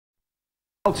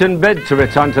Charlton bid to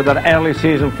return to their early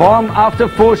season form after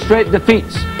 4 straight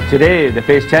defeats. Today they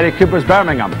face Terry Cooper's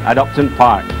Birmingham at Upton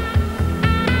Park.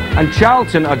 And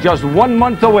Charlton are just 1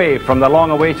 month away from the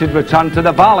long-awaited return to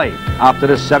the Valley after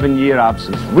a 7-year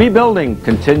absence. Rebuilding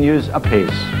continues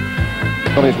apace.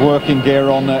 Got his working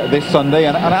gear on this Sunday,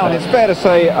 and Alan, it's fair to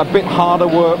say a bit harder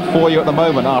work for you at the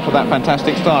moment after that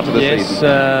fantastic start to the season.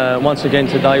 Yes, once again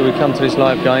today we come to this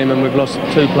live game and we've lost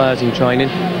 2 players in training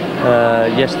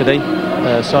yesterday.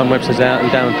 Simon Webster's out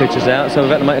and Darren Pitcher's out, so we've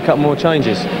had to make a couple more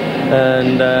changes.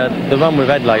 And the run we've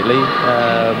had lately,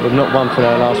 we've not won for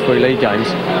our last 3 league games.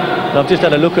 And I've just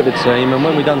had a look at the team, and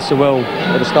when we've done so well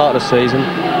at the start of the season,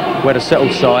 we had a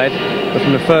settled side, but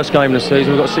from the first game of the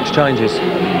season we've got 6 changes.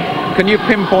 Can you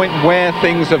pinpoint where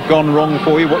things have gone wrong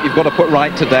for you, what you've got to put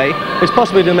right today? It's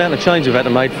possibly the amount of change we've had to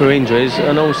make through injuries,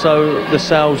 and also the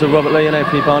sales of Robert Lee and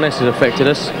Anthony Barnes has affected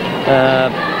us.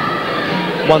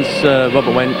 Once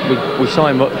Robert went, we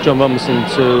signed John Robinson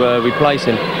to replace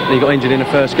him, and he got injured in the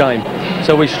first game.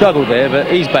 So we struggled there,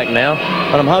 but he's back now,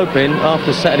 and I'm hoping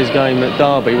after Saturday's game at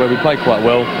Derby, where we played quite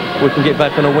well, we can get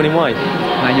back on a winning way.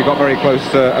 Now you've got very close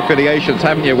affiliations,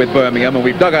 haven't you, with Birmingham, and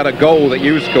we've dug out a goal that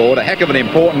you scored, a heck of an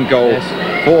important goal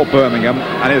for Birmingham,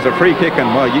 and it was a free kick,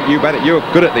 and well, you're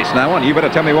good at this now, aren't you? You better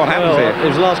tell me what happens here. It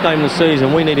was the last game of the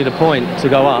season. We needed a point to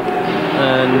go up,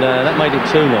 and that made it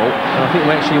 2-0. I think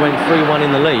we actually went 3-1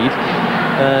 in the lead,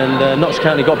 and Notts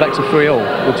County got back to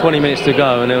 3-0 with 20 minutes to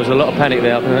go, and there was a lot of panic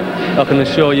there. I can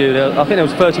assure you, I think there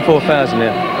was 34,000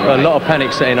 there. A lot of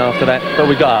panic setting after that, but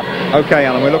we got up. OK,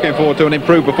 Alan, we're looking forward to an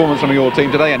improved performance from your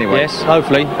team today anyway. Yes,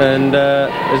 hopefully, and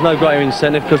there's no greater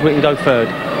incentive because we can go third.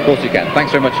 Of course you can.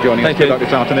 Thanks very much for joining us. Good luck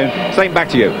this afternoon. Saint, back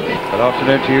to you. Good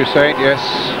afternoon to you, Saint. Yes,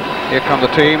 here come the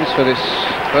teams for this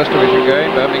First Division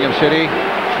game. Birmingham City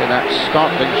in that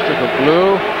startling strip of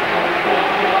blue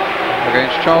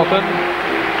against Charlton.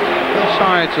 Both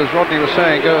sides, as Rodney was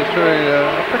saying, go through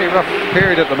a pretty rough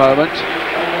period at the moment.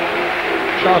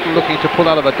 Charlton looking to pull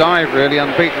out of a dive, really,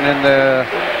 unbeaten in their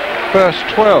first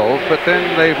 12, but then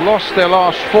they've lost their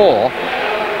last 4.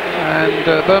 And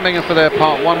Birmingham, for their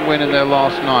part, 1 win in their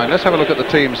last 9. Let's have a look at the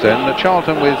teams then.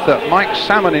 Charlton with Mike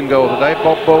Salmon in goal today.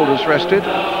 Bob Boulder's rested.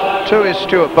 2 is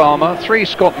Stuart Balmer. 3,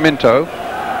 Scott Minto.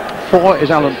 4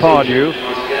 is Alan Pardew.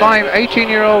 5,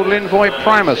 18-year-old Linvoy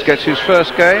Primus gets his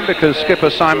first game because skipper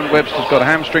Simon Webster's got a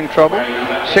hamstring trouble.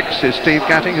 6 is Steve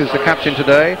Gatting, who's the captain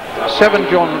today. 7,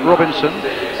 John Robinson.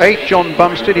 8, John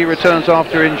Bumstead, he returns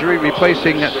after injury,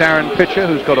 replacing Darren Pitcher,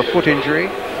 who's got a foot injury.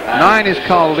 9 is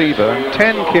Carl Leaburn.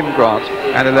 10, Kim Grant,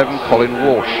 and 11, Colin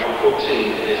Walsh.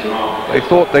 They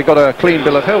thought they got a clean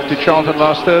bill of health to Charlton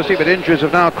last Thursday, but injuries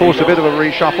have now caused a bit of a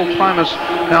reshuffle. Primus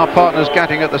now partners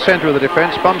Gatting at the centre of the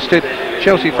defence. Bumstead,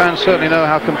 Chelsea fans certainly know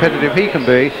how competitive he can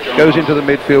be, goes into the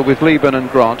midfield with Leaburn and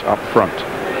Grant up front.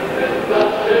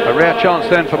 A rare chance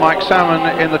then for Mike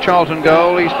Salmon in the Charlton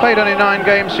goal. He's played only 9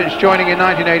 games since joining in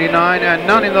 1989 and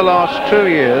none in the last 2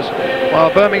 years,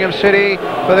 while Birmingham City,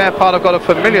 for their part, have got a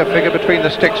familiar figure between the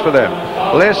sticks for them.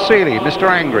 Les Sealey, Mr.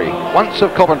 Angry, once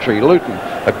of Coventry, Luton.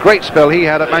 A great spell he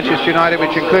had at Manchester United,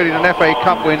 which included an FA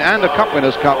Cup win and a Cup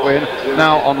Winners' Cup win,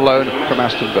 now on loan from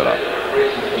Aston Villa.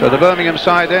 So the Birmingham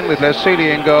side then with Les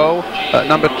Sealey in goal.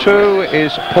 Number 2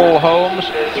 is Paul Holmes.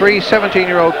 3,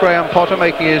 17-year-old Graham Potter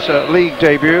making his league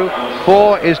debut.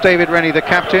 4 is David Rennie, the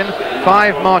captain.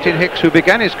 5, Martin Hicks, who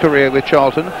began his career with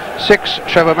Charlton. 6,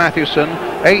 Trevor Matthewson.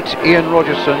 8, Ian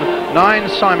Rodgerson. 9,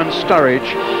 Simon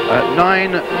Sturridge.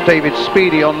 9, David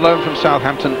Speedie on loan from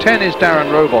Southampton. 10 is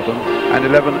Darren Rowbotham. And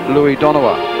 11, Louis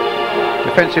Donowa.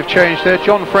 Defensive change there.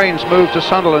 John Frain's move to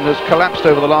Sunderland has collapsed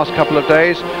over the last couple of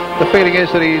days. The feeling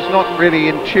is that he's not really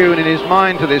in tune in his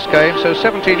mind to this game, so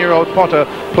 17-year-old Potter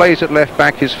plays at left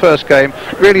back his first game.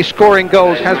 Really, scoring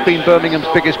goals has been Birmingham's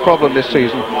biggest problem this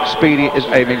season. Speedie is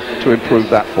aiming to improve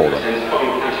that for them.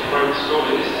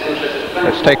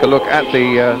 Let's take a look at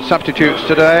the substitutes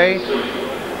today.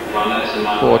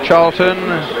 For Charlton,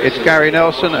 it's Gary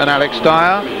Nelson and Alex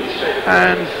Dyer.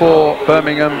 And for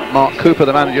Birmingham, Mark Cooper,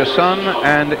 the manager's son,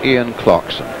 and Ian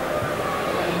Clarkson.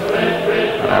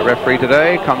 And our referee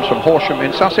today comes from Horsham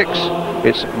in Sussex.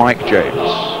 It's Mike James.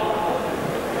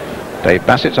 Dave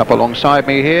Bassett's up alongside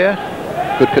me here.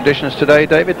 Good conditions today,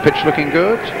 David. Pitch looking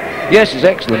good. Yes, it's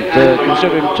excellent.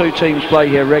 Considering 2 teams play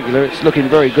here regular, it's looking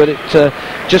very good. It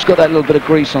just got that little bit of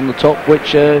grease on the top,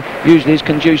 which usually is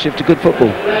conducive to good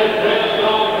football.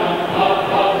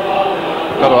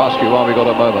 Got to ask you while we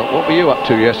got a moment, what were you up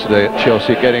to yesterday at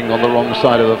Chelsea, getting on the wrong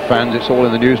side of the fans? It's all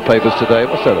in the newspapers today.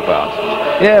 What's that about?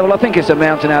 Yeah, well, I think it's a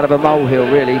mountain out of a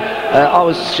molehill, really. I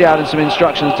was shouting some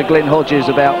instructions to Glenn Hodges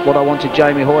about what I wanted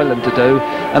Jamie Hoyland to do,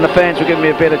 and the fans were giving me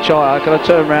a bit of chire. I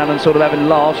turned around and sort of having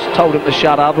laughs, told them to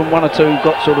shut up, and one or two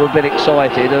got sort of a bit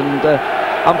excited, and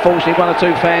unfortunately one or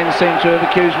two fans seem to have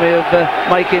accused me of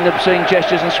making obscene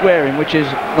gestures and swearing, which is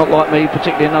not like me,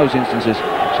 particularly in those instances.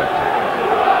 Exactly.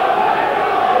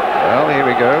 Well, here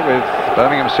we go with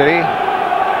Birmingham City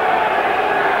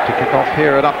to kick off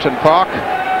here at Upton Park.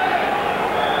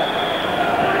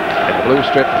 In the blue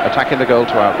strip, attacking the goal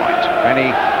to our right.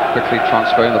 Rennie quickly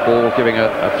transferring the ball, giving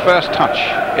a first touch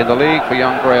in the league for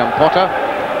young Graham Potter.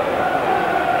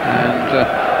 And the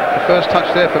first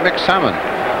touch there for Mick Salmon.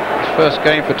 His first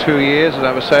game for 2 years, as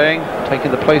I was saying,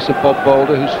 taking the place of Bob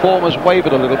Boulder, whose form has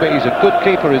wavered a little bit. He's a good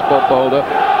keeper, is Bob Boulder,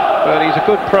 but he's a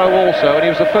good pro also, and he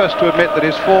was the first to admit that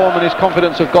his form and his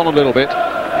confidence have gone a little bit,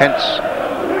 hence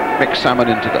Mick Salmon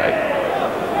in today.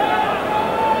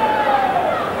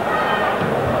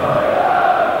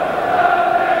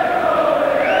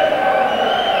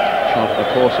 Charlton,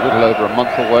 of course, a little over a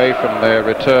month away from their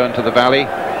return to the Valley,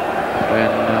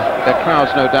 when their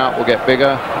crowds no doubt will get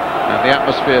bigger and the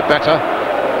atmosphere better,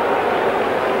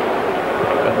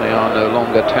 when they are no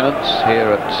longer tenants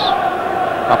here at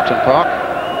Upton Park.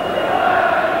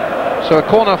 So a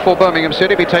corner for Birmingham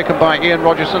City, be taken by Ian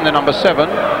Rodgerson, the number 7.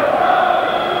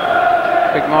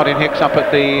 Big Martin Hicks up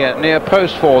at the near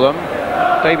post for them.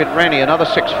 David Rennie, another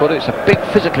 6-footer. It's a big,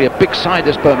 physically a big side,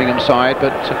 this Birmingham side,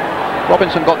 but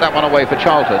Robinson got that one away for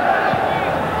Charlton.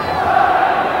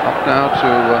 Up now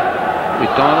to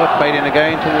Donowa, played in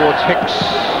again towards Hicks.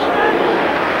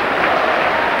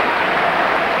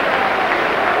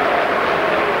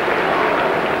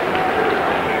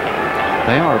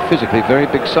 They are a physically very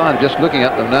big side. Just looking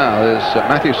at them now, there's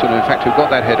Matthewson, in fact, who got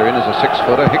that header in as a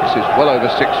 6-footer. Hicks is well over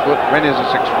 6 foot. Rennie is a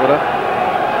 6-footer.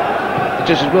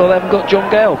 Just as well they haven't got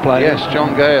John Gale playing. Yes,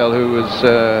 John Gale, who has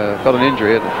got an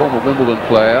injury, a former Wimbledon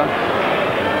player.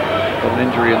 Got an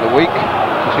injury in the week.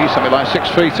 He's something like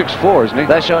 6'3", 6'4", isn't he?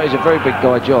 That's right, he's a very big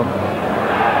guy, John.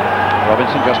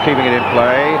 Robinson just keeping it in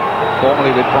play,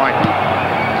 formerly with Brighton.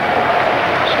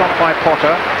 Stopped by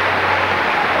Potter.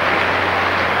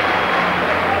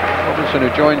 Robinson, who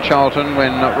joined Charlton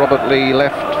when Robert Lee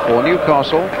left for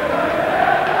Newcastle,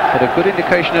 had a good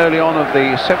indication early on of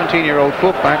the 17-year-old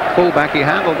fullback. He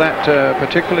handled that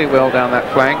particularly well down that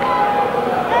flank.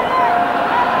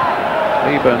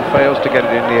 Leaburn fails to get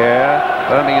it in the air.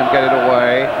 Birmingham get it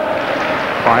away.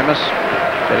 Primus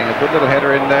getting a good little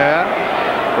header in there.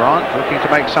 Grant looking to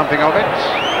make something of it.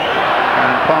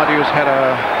 And Pardew's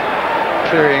header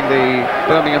clearing the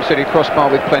Birmingham City crossbar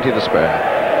with plenty to spare.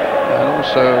 And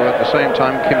also at the same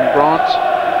time Kim Grant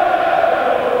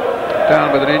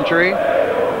down with an injury.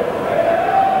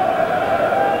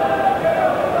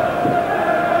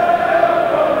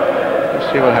 Let's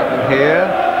see what happened here.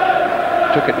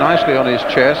 Took it nicely on his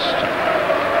chest.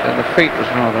 And the feet was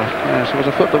rather, yes, it was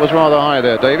a foot that was rather high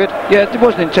there, David. Yeah, it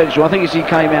wasn't intentional. I think as he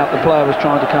came out, the player was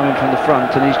trying to come in from the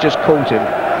front and he's just caught him.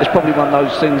 It's probably one of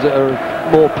those things that are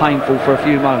more painful for a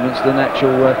few moments than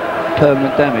actual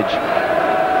permanent damage.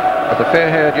 But the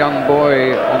fair-haired young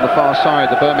boy on the far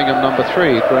side, the Birmingham number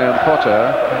 3, Graham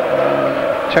Potter,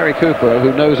 Terry Cooper,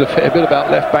 who knows a fair bit about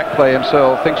left-back play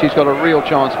himself, thinks he's got a real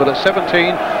chance, but at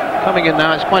 17, coming in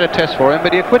now, it's quite a test for him,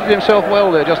 but he acquitted himself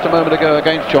well there just a moment ago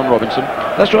against John Robinson.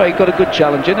 That's right, he got a good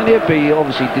challenge in, and he'd be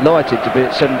obviously delighted to be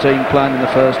at 17 playing in the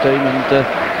first team, and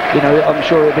you know, I'm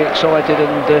sure he'll be excited,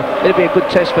 and it'll be a good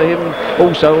test for him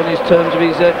also in his terms of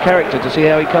his character, to see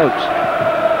how he copes.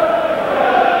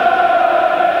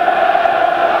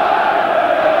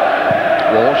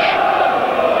 Walsh.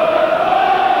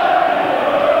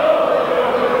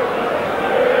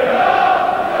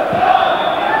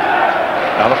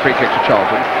 Another free kick to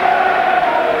Charlton.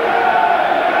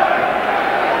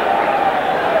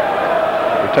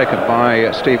 Taken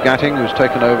by Steve Gatting, who's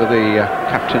taken over the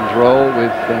captain's role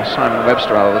with Simon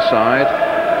Webster out of the side.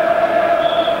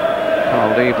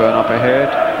 Carl Leaburn up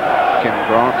ahead. Kim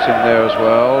Grant's in there as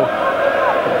well.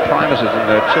 Primus is in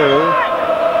there too.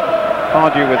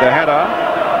 Pardew with the header.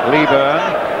 Leaburn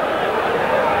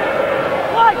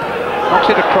knocks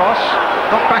it across.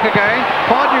 Knocked back again.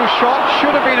 Pardew's shot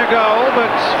should have been a goal, but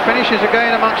finishes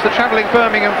again amongst the travelling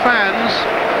Birmingham fans.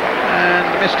 And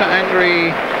Mr.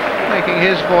 Angry making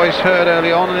his voice heard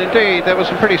early on, and indeed there was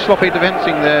some pretty sloppy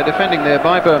defending there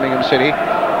by Birmingham City.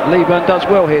 Leaburn does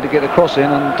well here to get the cross in,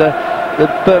 and the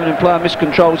Birmingham player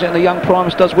miscontrols it, and the young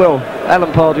Primus does well.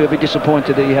 Alan Pardew will be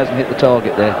disappointed that he hasn't hit the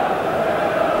target there.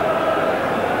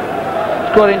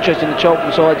 It's quite interesting. The Charlton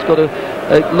side's got a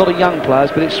lot of young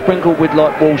players, but it's sprinkled with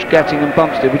like Walsh, Gatting and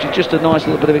Bumstead, which is just a nice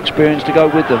little bit of experience to go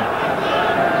with them.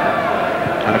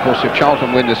 And of course, if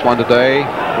Charlton win this one today,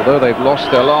 although they've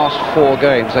lost their last 4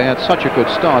 games, they had such a good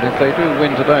start. If they do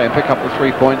win today and pick up the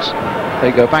 3 points,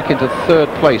 they go back into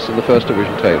 3rd place in the First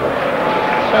Division table.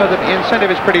 So the incentive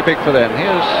is pretty big for them.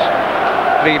 Here's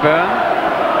Leaburn,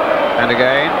 and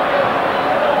again,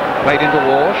 played into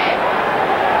Walsh.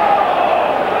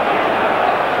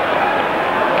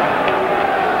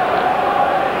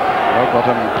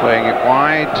 Rowbotham playing it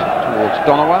wide towards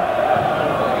Donowa.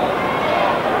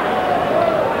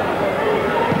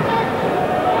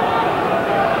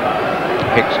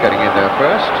 Hicks getting in there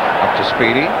first, up to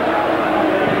Speedie.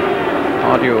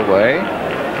 Pardew away.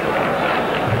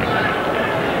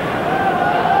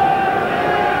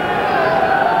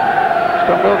 He's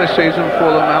done well this season for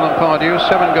them, Alan Pardew.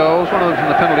 7 goals, one of them from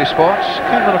the penalty spots.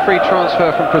 Came on a free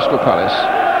transfer from Crystal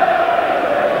Palace.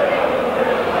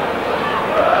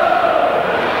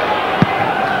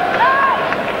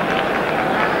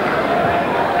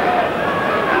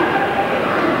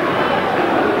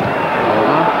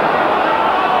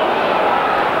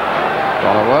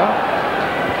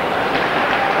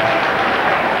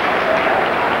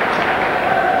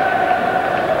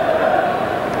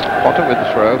 With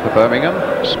the throw for Birmingham,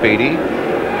 Speedie.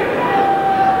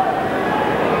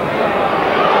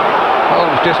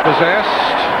 Holmes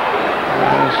dispossessed.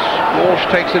 As Walsh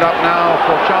takes it up now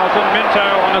for Charlton. Minto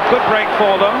on a good break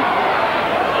for them.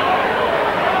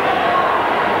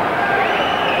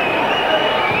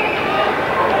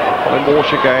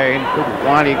 Walsh again, good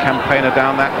wily campaigner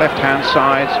down that left-hand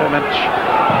side. So much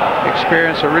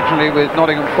experience originally with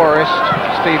Nottingham Forest.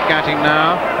 Steve Gatting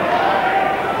now.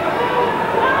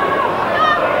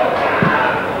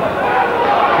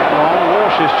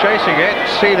 Is chasing it.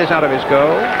 Sealey's out of his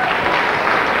goal.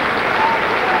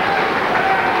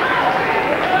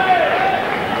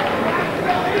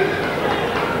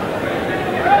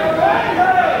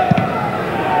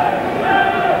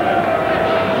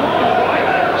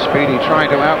 Speedie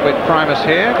trying to outwit Primus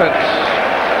here, but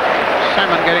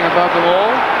Salmon getting above the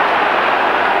wall.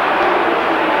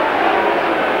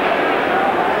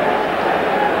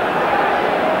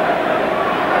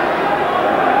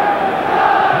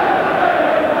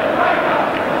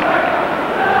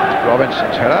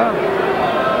 Robinson's header.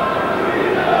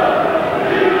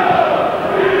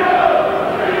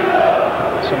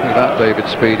 Something about David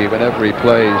Speedie, whenever he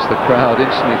plays, the crowd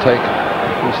instantly take,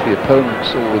 the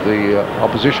opponents or the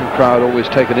opposition crowd always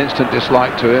take an instant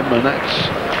dislike to him, and that's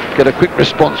get a quick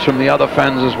response from the other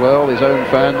fans as well, his own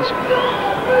fans.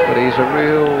 But he's a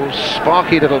real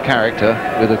sparky little character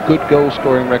with a good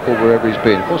goal-scoring record wherever he's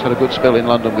been. Of course, had a good spell in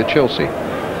London with Chelsea.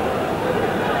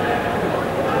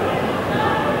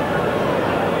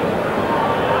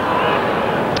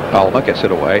 Balmer gets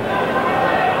it away.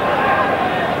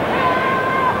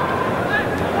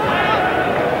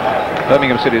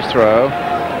 Birmingham City's throw.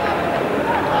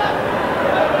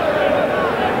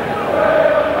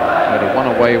 Only one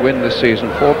away win this season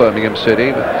for Birmingham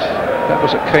City, but that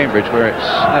was at Cambridge, where it's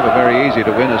never very easy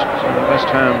to win, as West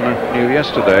Ham knew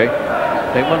yesterday.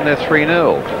 They won their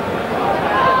 3-0.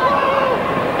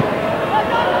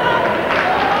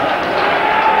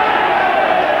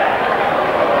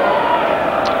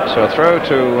 So a throw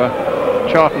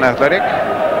to Charlton Athletic.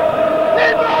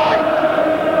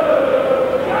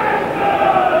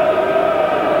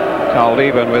 Carl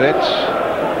Leaburn with it.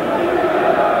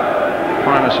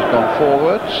 Primus has gone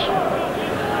forwards.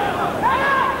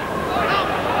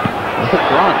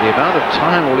 Grant, the amount of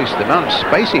time, or at least the amount of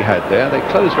space he had there, they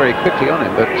closed very quickly on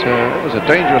him, but it was a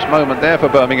dangerous moment there for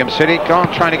Birmingham City.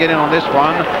 Grant trying to get in on this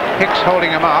one. Hicks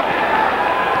holding him up.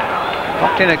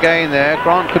 Popped in again there.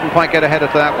 Grant couldn't quite get ahead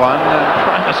of that one.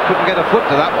 Primus couldn't get a foot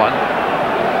to that one.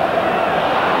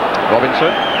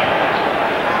 Robinson.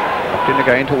 Popped in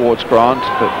again towards Grant,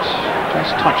 but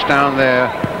just touched down there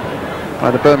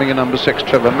by the Birmingham number 6,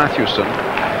 Trevor Matthewson.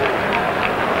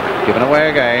 Given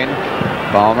away again.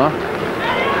 Balmer.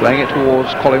 Playing it towards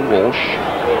Colin Walsh.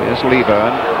 Here's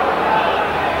Leaburn.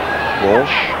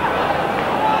 Walsh.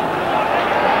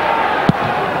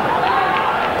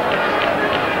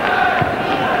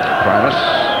 Primus,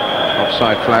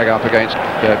 offside flag up against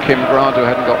Kim Grant, who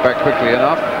hadn't got back quickly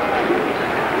enough.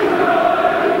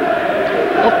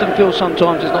 Often feel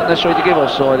sometimes it's not necessary to give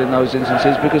offside in those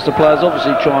instances, because the player's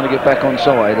obviously trying to get back on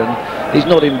side and he's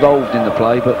not involved in the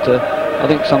play, but I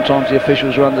think sometimes the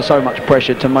officials are under so much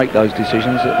pressure to make those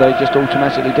decisions that they just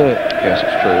automatically do it. Yes,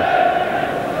 it's true.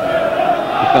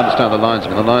 You can understand the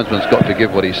linesman. The linesman's got to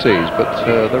give what he sees, but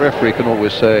the referee can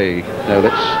always say, no,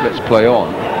 let's play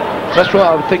on. That's right,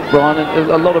 I would think, Brian,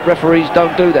 and a lot of referees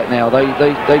don't do that now. They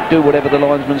do whatever the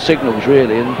linesman signals,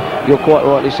 really, and you'll quite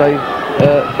rightly say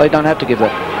they don't have to give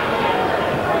that.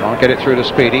 I'll get it through to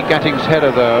Speedie. Gatting's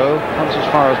header, though, comes as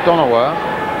far as Donowa.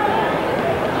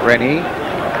 Rennie.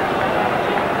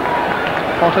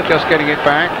 Potter just getting it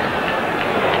back.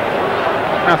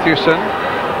 Matthewson.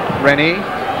 Rennie.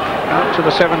 Out to the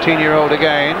 17-year-old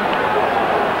again.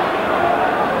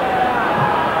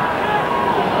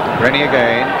 Rennie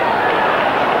again.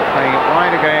 Playing it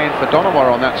wide again for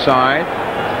Donowa on that side.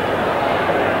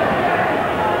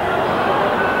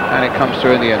 And it comes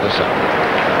through in the Anderson.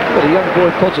 Well, the young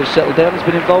boy Potter's settled down. He's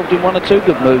been involved in 1 or 2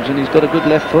 good moves, and he's got a good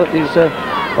left foot. He's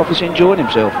obviously enjoying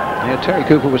himself. Yeah, Terry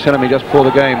Cooper was telling me just before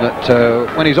the game that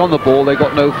when he's on the ball, they've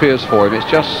got no fears for him. It's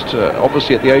just,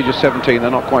 obviously at the age of 17, they're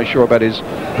not quite sure about his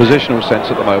positional sense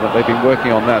at the moment. They've been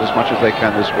working on that as much as they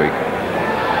can this week.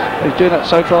 He's doing that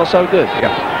so far, so good.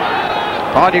 Yeah.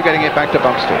 Pardew getting it back to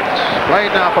Bumstead.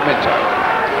 Played now for Minto.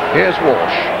 Here's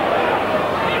Walsh.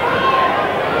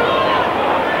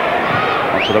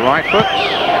 Onto the right foot.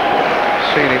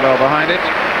 Sealey well behind it.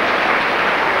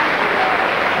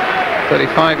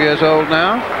 35 years old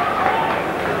now.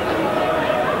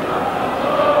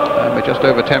 And we're just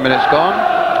over 10 minutes gone.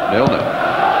 0-0.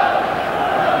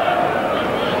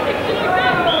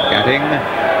 Gatting.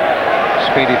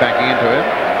 Speedie backing into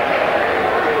him.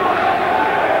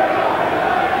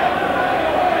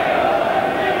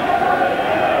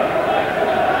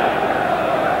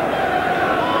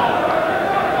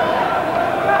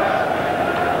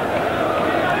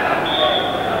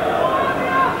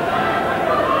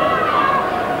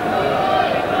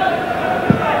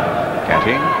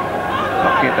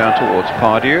 Knocking it down towards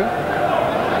Pardew.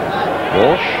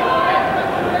 Walsh.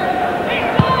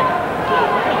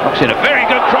 Knocks in a very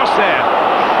good cross there.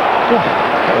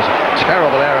 That was a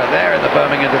terrible error there in the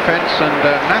Birmingham defence, and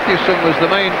Matthewson was the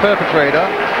main perpetrator.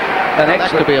 And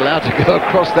excellent to be allowed to go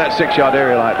across that 6-yard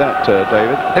area like that,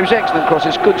 David. It was excellent cross.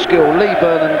 It's good skill.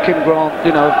 Leaburn and Kim Grant,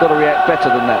 you know, have got to react better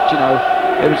than that. You know,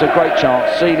 it was a great chance.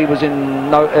 Sealey was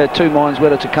in 2 minds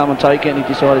whether to come and take it, and he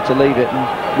decided to leave it,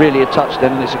 and really a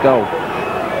touchdown, and it's a goal.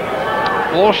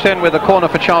 Walsh then with a corner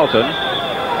for Charlton.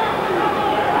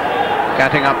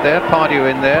 Gatting up there, Pardew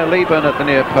in there, Leaburn at the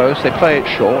near post. They play it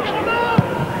short.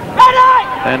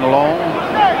 Then long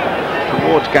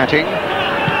towards Gatting.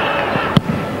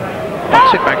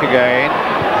 Knocks it back again.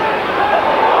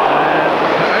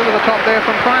 And over the top there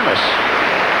from Primus.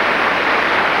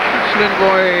 Excellent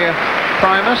boy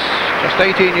Primus, just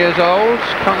 18 years old,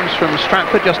 comes from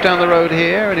Stratford just down the road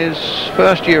here in his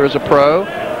first year as a pro.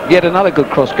 Yet another good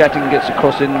cross. Gatting gets a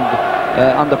cross in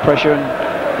under pressure,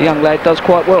 and the young lad does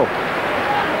quite well.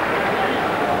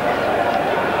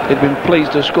 He'd been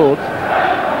pleased to have scored.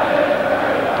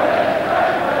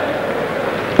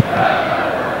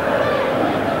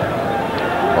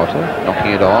 Potter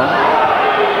knocking it on.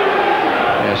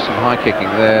 There's some high kicking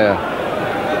there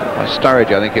by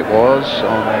Sturridge, I think it was,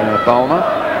 on Balmer.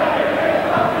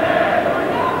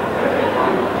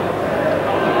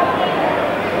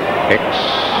 Hicks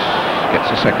gets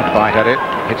a second bite at it,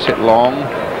 hits it long.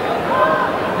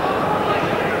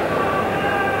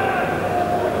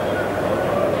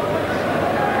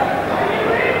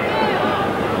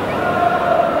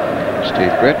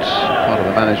 Steve Britt, part of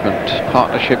the management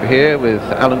partnership here with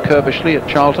Alan Kirbishley at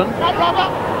Charlton.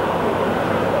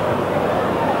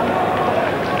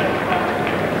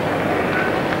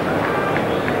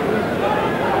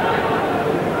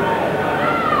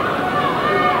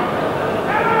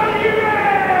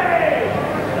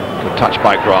 Touch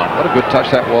by Grant. What a good touch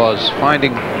that was.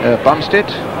 Finding Bumstead.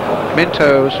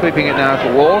 Minto sweeping it now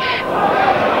to Walsh.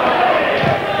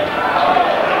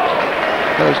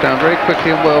 Goes down very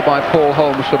quickly and well by Paul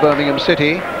Holmes for Birmingham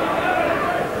City.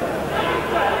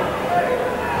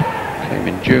 Came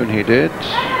in June, he did.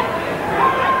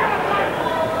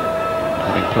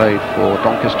 Having played for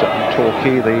Doncaster and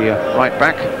Torquay, the right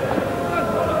back.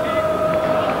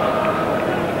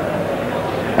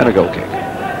 And a goal kick.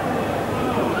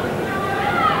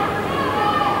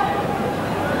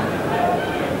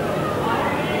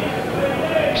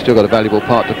 Still got a valuable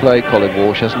part to play, Colin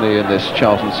Walsh, hasn't he, in this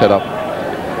Charlton setup?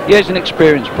 Yeah, he's an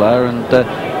experienced player, and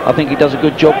I think he does a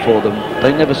good job for them.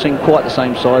 They never seem quite the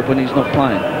same side when he's not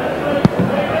playing.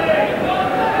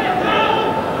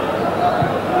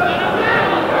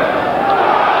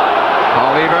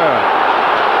 Leaburn.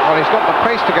 Well, he's got the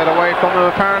pace to get away from them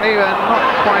apparently, and not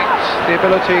quite the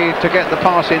ability to get the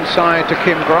pass inside to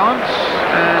Kim Grant,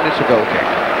 and it's a goal kick.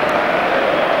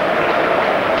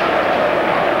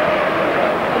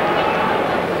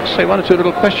 say one or two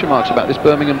little question marks about this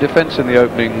Birmingham defence in the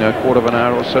opening quarter of an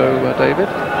hour or so, David.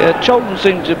 Yeah, Charlton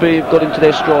seem to be got into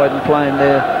their stride and playing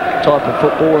their type of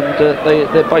football, and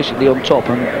they're basically on top,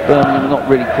 and Birmingham not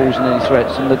really causing any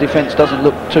threats, and the defence doesn't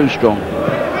look too strong.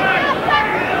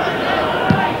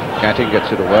 Gatting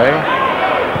gets it away.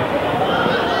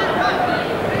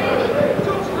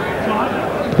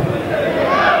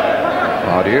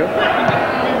 Pardew.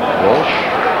 Walsh.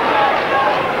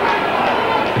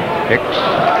 Hicks.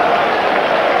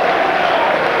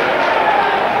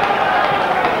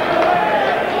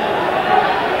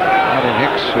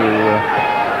 Hicks, who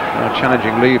now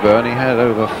challenging Leaburn. He had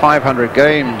over 500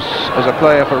 games as a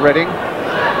player for Reading.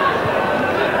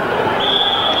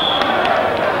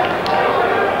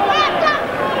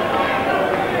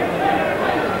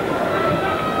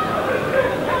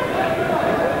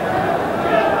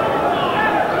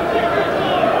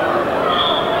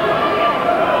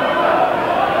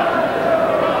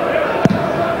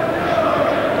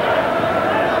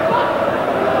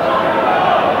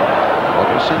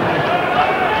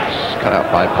 Cut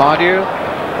out by Pardew.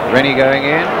 Rennie going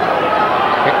in.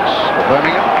 Hicks for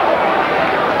Birmingham.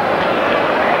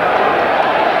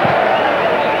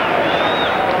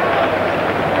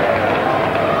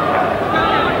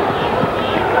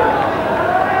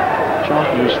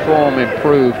 Charlton's form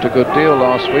improved a good deal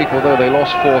last week, although they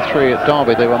lost 4-3 at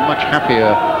Derby. They were much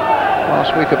happier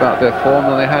last week about their form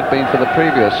than they had been for the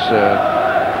previous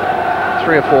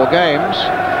 3 or 4 games.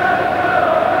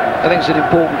 I think it's an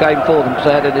important game for them because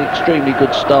they had an extremely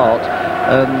good start,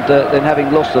 and then having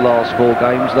lost the last 4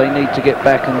 games, they need to get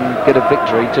back and get a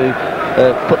victory to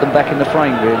put them back in the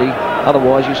frame, really.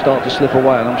 Otherwise you start to slip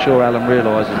away, and I'm sure Alan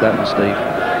realises that, and Steve.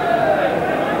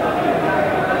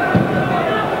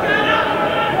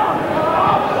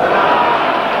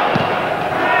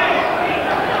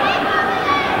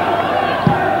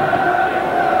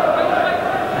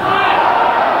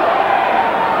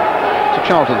 It's a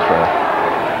Charlton throw.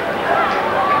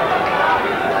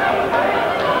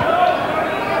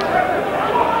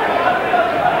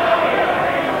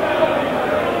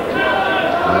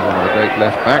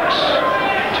 Left backs,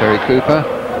 Terry Cooper,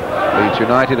 Leeds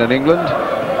United in England.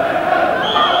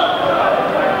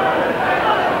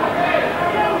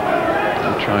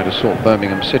 We'll try to sort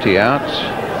Birmingham City out.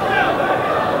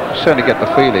 I certainly get the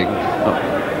feeling,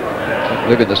 I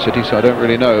live in the city so I don't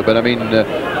really know, but I mean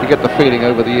you get the feeling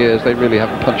over the years they really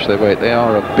haven't punched their weight. They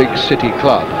are a big city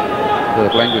club that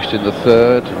have languished in the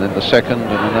 3rd and then the 2nd, and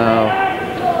are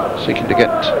now seeking to get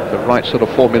the right sort of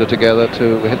formula together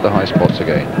to hit the high spots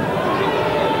again.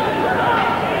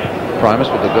 Primus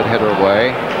with a good header away.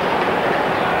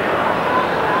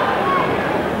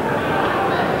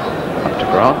 Up to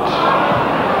Grant.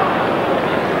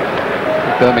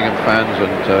 The Birmingham fans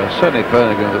and certainly the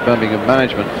Birmingham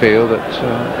management feel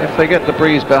that if they get the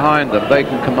breeze behind them, they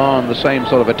can command the same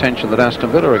sort of attention that Aston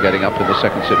Villa are getting up in the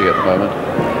second city at the moment.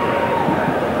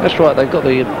 That's right, they've got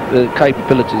the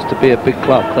capabilities to be a big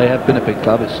club. They have been a big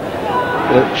club. It's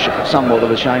somewhat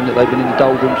of a shame that they've been in the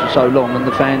doldrums for so long, and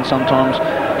the fans sometimes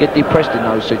get depressed in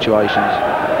those situations.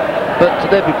 But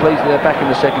they'll be pleased that they're back in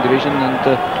the 2nd division, and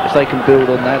if they can build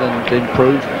on that and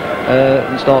improve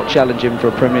and start challenging for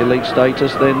a Premier League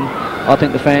status, then I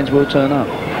think the fans will turn up.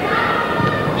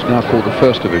 It's now called the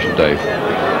 1st division, Dave.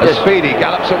 And yes. Speedie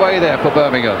gallops away there for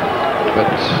Birmingham,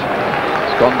 but it's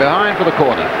gone behind for the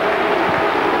corner.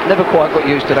 Never quite got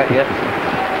used to that yet.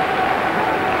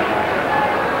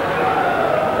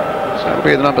 So it'll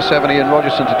be the number 7, Ian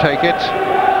Rodgerson, to take it.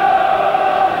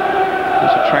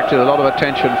 It's attracted a lot of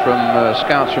attention from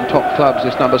scouts from top clubs,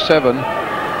 this number 7.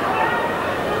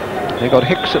 They got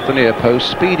Hicks at the near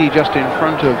post, Speedie just in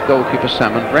front of goalkeeper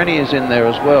Salmon. Rennie is in there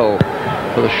as well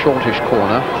for the shortish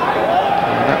corner.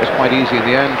 And that was quite easy in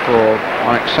the end for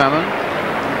Mike Salmon.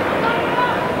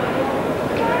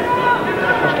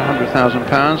 Cost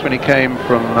 £100,000 when he came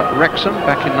from Wrexham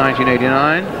back in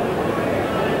 1989.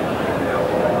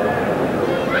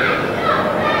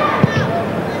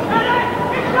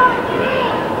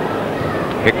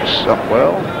 Hicks up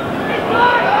well.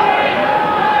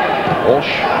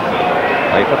 Walsh.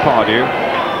 Play for Pardew.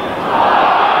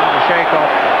 And a shake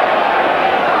off.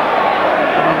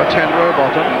 Number 10,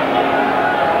 Rowbotham.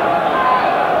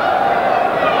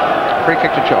 Free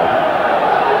kick to Charlton.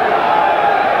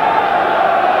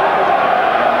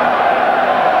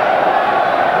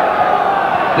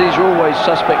 These are always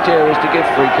suspect areas to give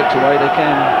free kicks away. They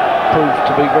can prove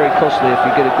to be very costly if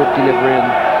you get a good delivery and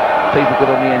people get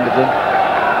on the end of them.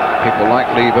 People like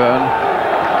Leaburn.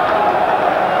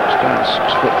 Stands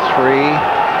 6'3".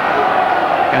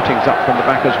 Gatting's up from the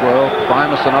back as well.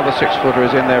 Primus, another 6-footer,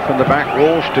 is in there from the back.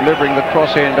 Walsh delivering the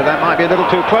cross in, but that might be a little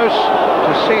too close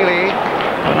to Sealey.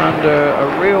 And under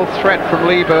a real threat from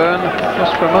Leaburn.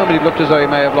 Just for a moment he looked as though he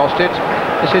may have lost it.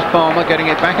 This is Balmer getting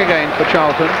it back again for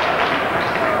Charlton.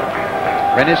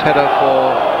 Rennie's header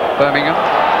for Birmingham.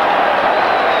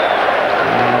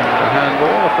 And a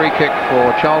handball, a free kick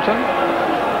for Charlton.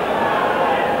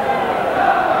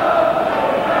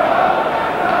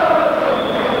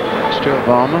 Stuart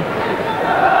Balmer,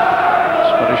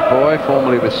 Scottish boy,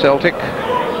 formerly with Celtic.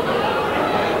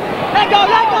 Let go,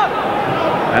 let go!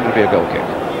 And it'll be a goal kick.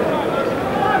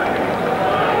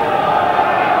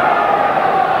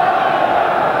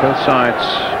 Both sides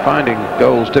finding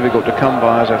goals difficult to come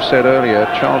by, as I've said earlier.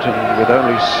 Charlton with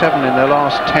only 7 in their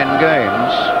last 10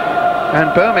 games,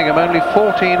 and Birmingham only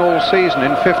 14 all season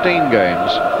in 15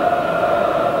 games.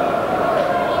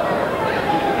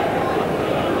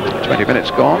 20 minutes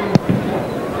gone.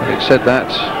 Having said that,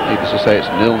 needless to say, it's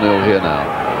 0-0 here now.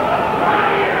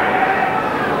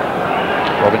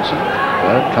 Robinson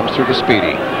comes through to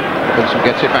Speedie. Robinson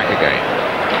gets it back again.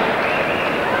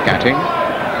 Gatting.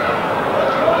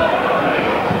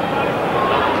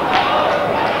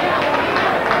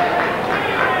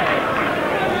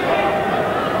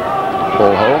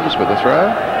 Paul Holmes with the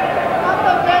throw.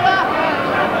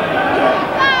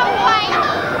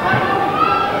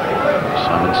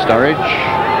 Simon Sturridge.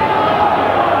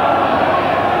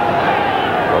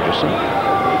 Rodgerson.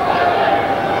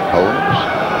 Holmes.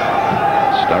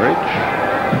 Sturridge.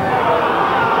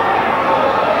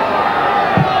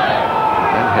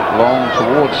 Then hit long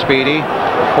towards Speedie.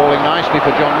 Falling nicely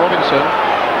for John Robinson.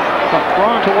 Got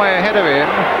Grant away ahead of him.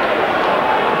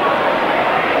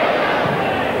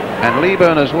 And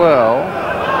Leaburn as well.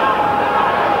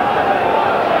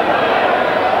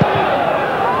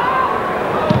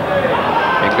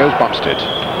 In goes Bumstead.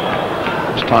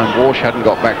 This time Walsh hadn't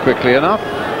got back quickly enough.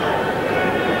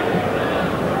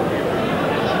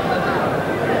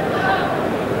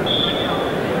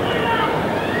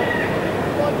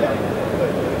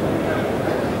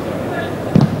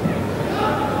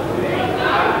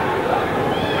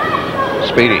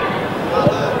 Speedie.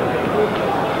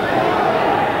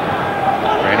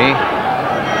 Rennie.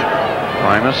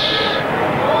 Primus.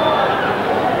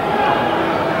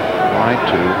 Wide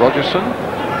to Rodgerson.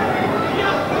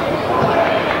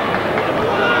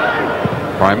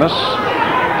 Primus.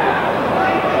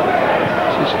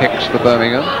 This is Hicks for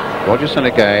Birmingham. Rodgerson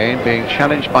again, being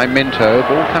challenged by Minto.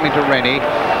 Ball coming to Rennie.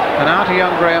 And out to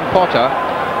young Graham Potter.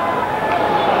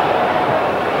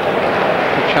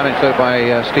 Challenged though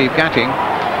by Steve Gatting.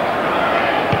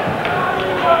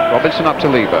 Robinson up to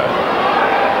Leaburn.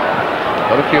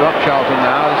 Got a few up Charlton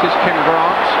now. This is Kim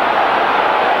Grant.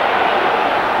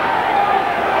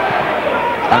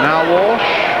 And now Walsh.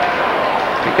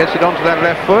 He gets it onto that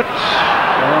left foot.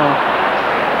 Oh.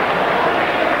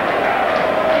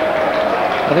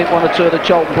 I think one or two of the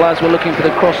Charlton players were looking for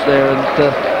the cross there, and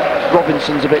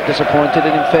Robinson's a bit disappointed,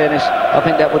 and in fairness I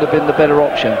think that would have been the better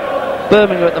option.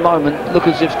 Birmingham at the moment look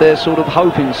as if they're sort of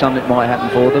hoping something might happen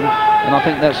for them, and I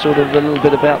think that's sort of a little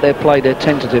bit about their play. They're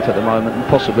tentative at the moment, and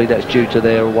possibly that's due to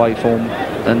their away form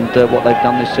and what they've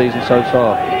done this season so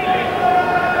far.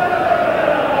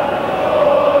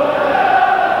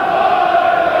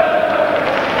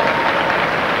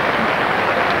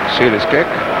 Sealey's kick.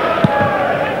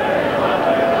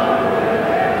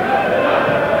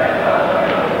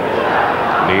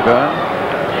 Leaburn.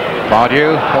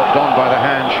 Pardew helped on by the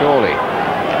hand, surely.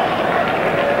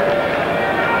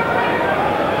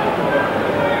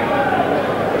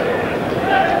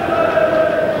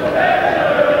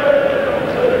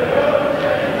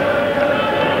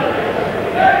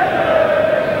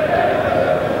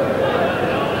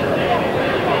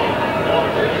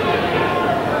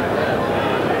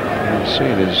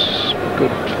 Sealey's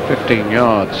good 15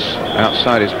 yards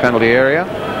outside his penalty area.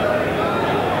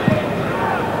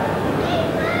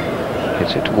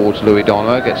 Hits it towards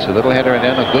Donowa, gets a little header and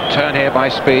then a good turn here by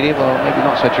Speedie. Well, maybe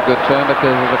not such a good turn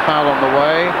because there's a foul on the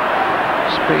way.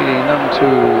 Speedie none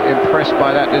too impressed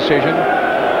by that decision.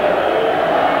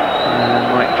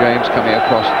 And Mike James coming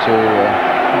across to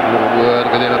have a little word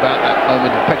with him about that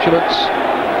moment of petulance.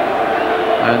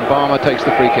 And Balmer takes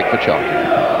the free kick for Charlton.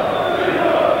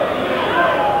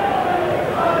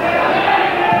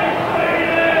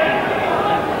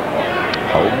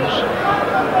 Holmes.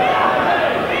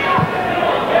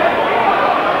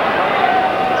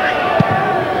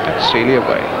 Sealey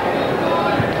away.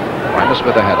 Primus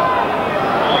with a header.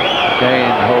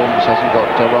 Again, Holmes hasn't got,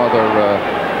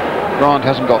 Grant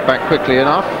hasn't got back quickly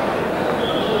enough.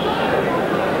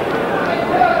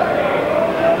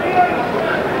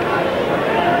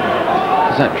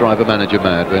 that drive a manager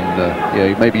mad when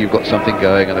maybe you've got something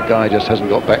going and a guy just hasn't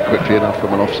got back quickly enough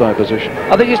from an offside position?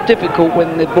 I think it's difficult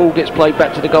when the ball gets played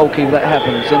back to the goalkeeper. That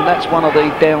happens, and that's one of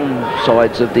the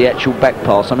downsides of the actual back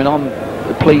pass. I mean, I'm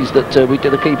pleased that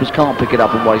the keepers can't pick it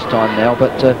up and waste time now,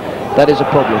 but that is a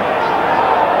problem.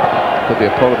 Could be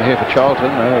a problem here for Charlton.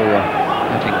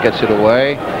 Gatting gets it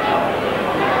away.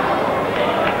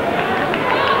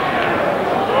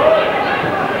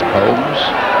 Holmes.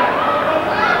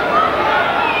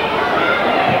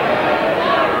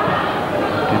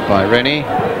 Did by Rennie.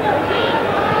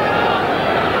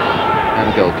 And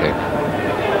a goal kick.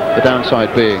 The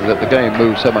downside being that the game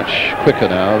moves so much quicker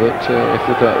now that if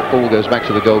the ball goes back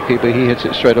to the goalkeeper, he hits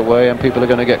it straight away and people are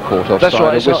going to get caught offside. That's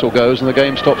right. The whistle goes and the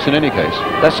game stops in any case.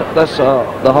 That's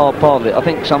the hard part of it. I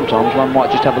think sometimes one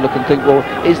might just have a look and think, well,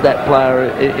 is that player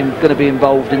going to be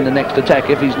involved in the next attack?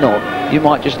 If he's not, you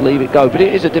might just leave it go. But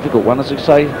it is a difficult one. As I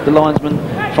say, the linesman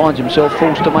finds himself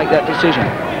forced to make that decision.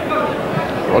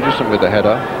 Rodgerson with the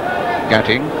header.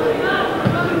 Gatting.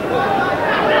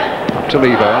 Up to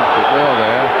Leaburn. Well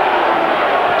there.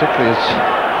 Particularly as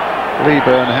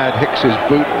Leaburn had Hicks's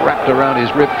boot wrapped around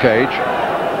his rib cage.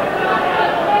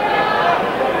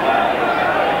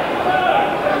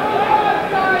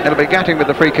 It'll be Gatting with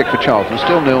the free kick for Charlton.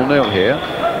 Still 0-0 here.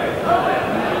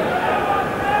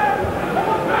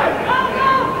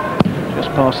 Just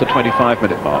past the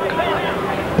 25-minute mark.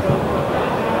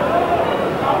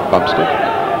 Bumstead.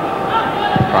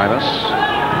 Primus.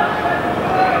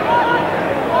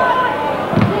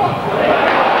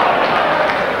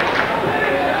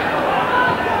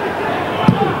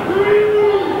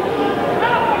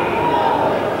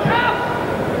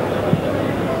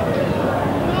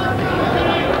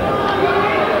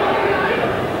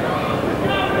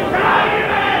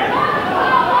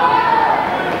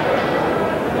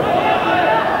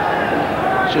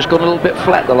 Just gone a little bit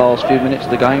flat the last few minutes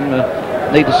of the game.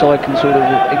 Neither side can sort of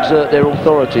exert their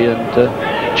authority, and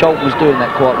Charlton was doing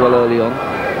that quite well early on.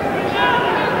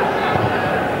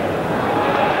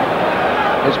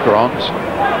 There's Grant.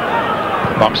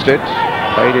 Bumstead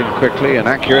played in quickly and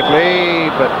accurately,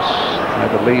 but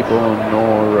neither Leaburn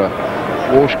nor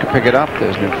Walsh could pick it up.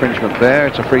 There's an infringement there.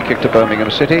 It's a free kick to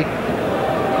Birmingham City.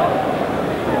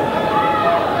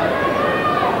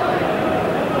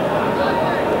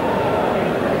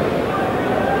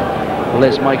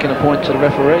 Les making a point to the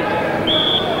referee. It's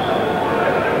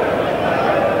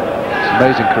an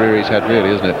amazing career he's had, really,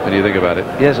 isn't it, when you think about it?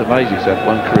 Yes, amazing. He's had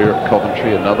one career at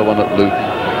Coventry, another one at Luton.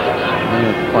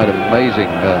 Quite amazing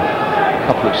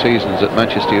couple of seasons at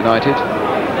Manchester United.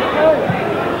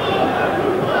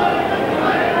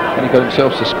 And he got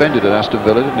himself suspended at Aston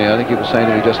Villa, didn't he? I think he was saying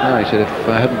to me just now, he said, if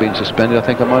I hadn't been suspended, I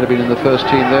think I might have been in the first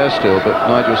team there still. But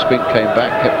Nigel Spink came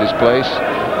back, kept his place.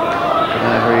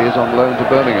 There he is on loan to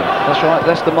Birmingham. That's right,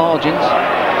 that's the margins.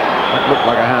 That looked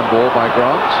like a handball by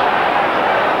Grant.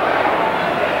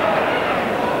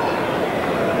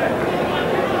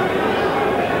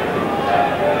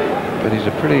 But he's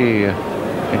a pretty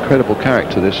incredible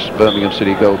character, this Birmingham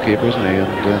City goalkeeper, isn't he? And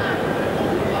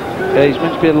yeah, he's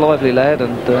meant to be a lively lad,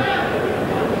 and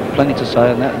plenty to say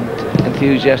on that, and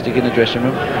enthusiastic in the dressing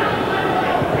room.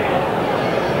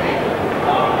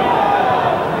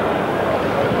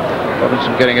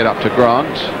 Robinson getting it up to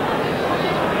Grant.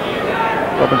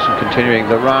 Robinson continuing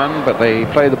the run, but they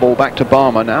play the ball back to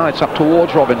Balmer now. It's up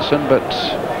towards Robinson, but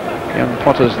young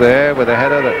Potter's there with a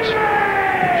header that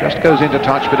just goes into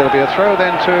touch, but it'll be a throw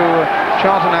then to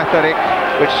Charlton Athletic,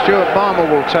 which Stuart Balmer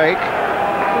will take.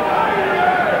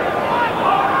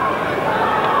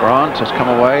 Grant has come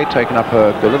away, taken up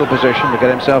a little position to get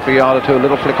himself a yard or two. A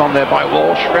little flick on there by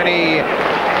Walsh. Rennie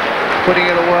putting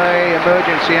it away.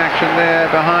 Emergency action there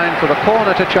behind for the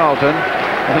corner to Charlton.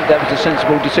 I think that was a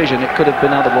sensible decision. It could have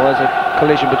been otherwise a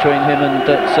collision between him and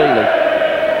Sealey.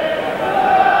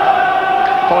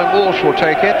 Colin Walsh will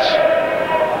take it.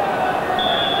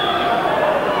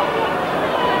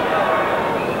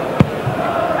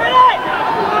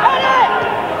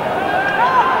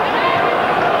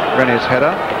 Rennie's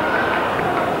header.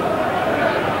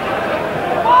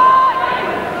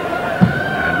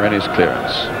 And Rennie's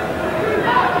clearance.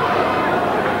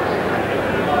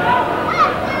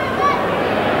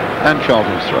 And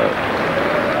Charlton's throw.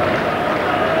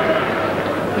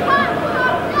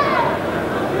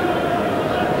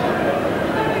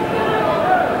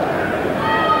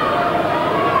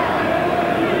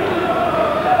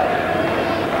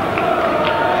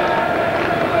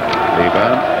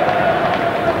 Leaburn.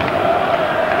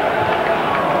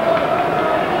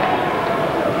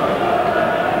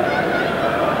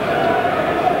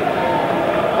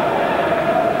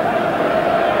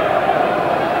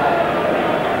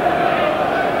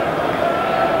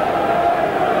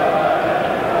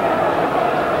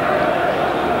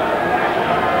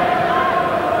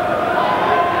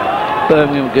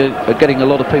 Birmingham are getting a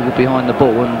lot of people behind the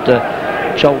ball, and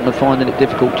Charlton are finding it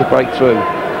difficult to break through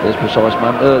at this precise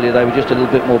moment. Earlier they were just a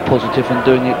little bit more positive and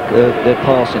doing it, their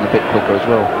passing a bit quicker as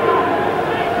well.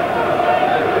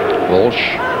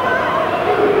 Walsh.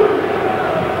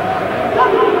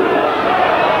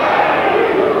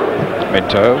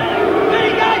 Minto.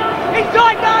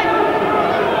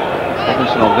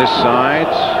 Robinson on this side.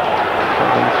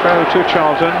 Throw to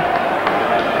Charlton.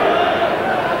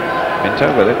 Minto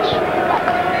with it.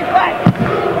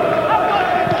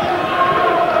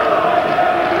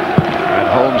 And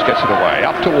Holmes gets it away.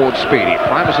 Up towards Speedie.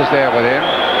 Primus is there with him.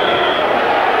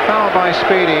 Foul by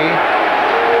Speedie.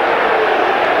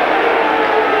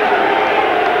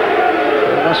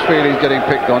 I must feel he's getting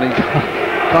picked on. He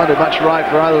can't do much right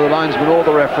for either the linesman or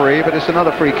the referee, but it's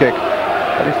another free kick.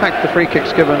 But in fact, the free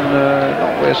kick's given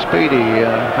not where Speedie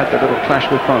had the little clash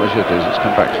with Primus. It is. It's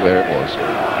come back to where it was.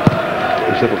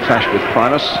 This little clash with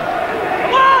Primus.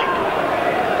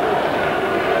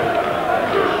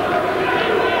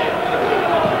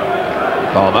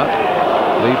 Balmer.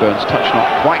 Leaburn's touch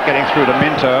not quite getting through to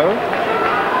Minto.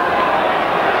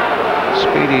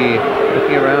 Speedie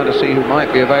looking around to see who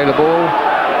might be available.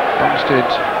 Bumstead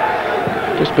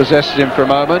dispossesses him for a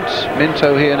moment.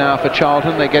 Minto here now for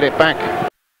Charlton. They get it back.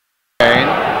 Again.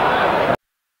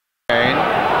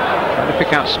 Trying to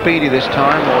pick out Speedie this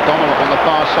time, or Donowa on the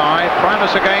far side.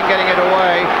 Primus again getting it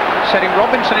away. Setting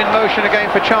Robinson in motion again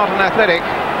for Charlton Athletic.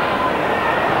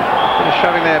 Bit of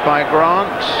shoving there by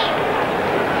Grant.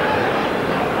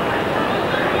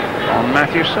 On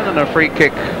Matthewson, and a free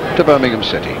kick to Birmingham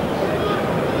City.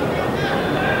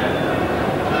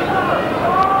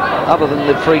 Other than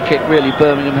the free kick, really,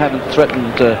 Birmingham haven't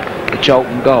threatened the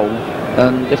Charlton goal,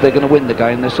 and if they're going to win the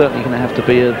game, they're certainly going to have to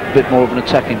be a bit more of an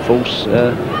attacking force in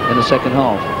the second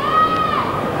half.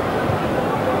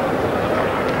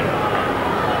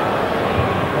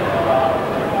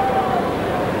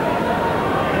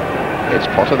 It's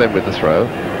Potter then with the throw.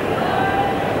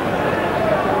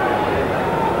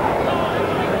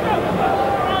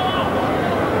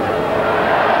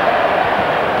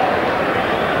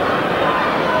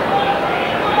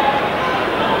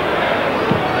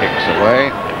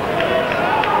 Away. A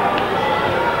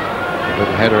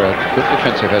little header, a good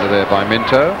defensive header there by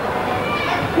Minto.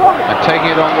 And taking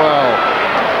it on well.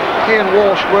 He and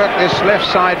Walsh worked this left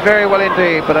side very well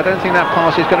indeed, but I don't think that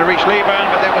pass is going to reach Leaburn,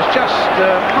 but there was just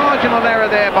a marginal error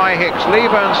there by Hicks.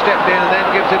 Leaburn stepped in and then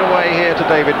gives it away here to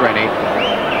David Rennie.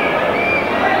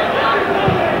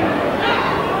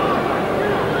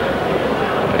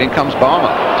 But in comes Balmer,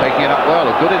 taking it up well.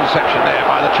 A good interception there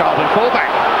by the Charlton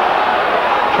fullback.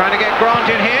 Trying to get Grant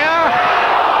in here.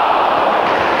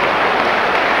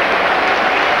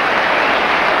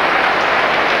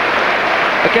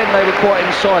 Again, they were quite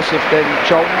incisive then,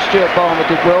 Charlton. Stuart Balmer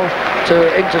did well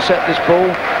to intercept this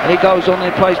ball, and he goes on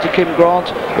and he plays to Kim Grant,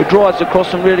 who drives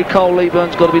across, and really Cole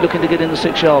Leaburn's got to be looking to get in the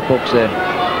 6-yard box there.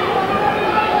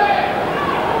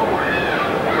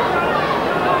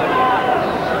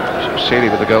 So Sealey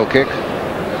with the goal kick.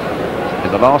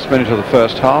 In the last minute of the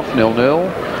first half,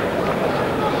 0-0.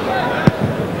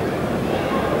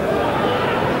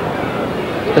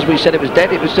 As we said, it was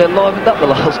dead. It was livened up the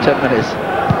last 10 minutes.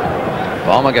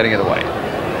 Balmer getting it away.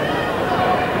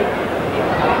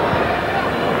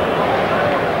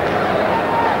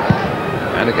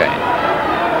 And again.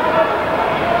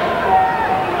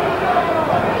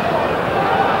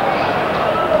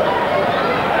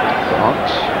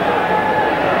 Grant.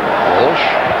 Walsh.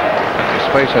 Plenty of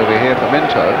space over here for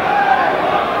Minto.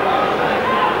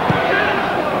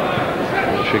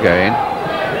 Walsh again.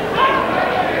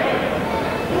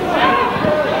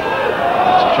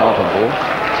 Charlton ball.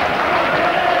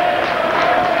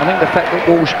 I think the fact that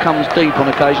Walsh comes deep on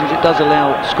occasions, it does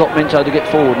allow Scott Minto to get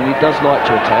forward, and he does like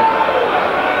to attack.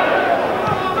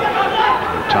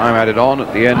 Time added on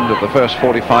at the end of the first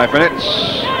 45 minutes.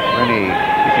 Rennie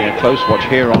keeping a close watch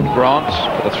here on Grant.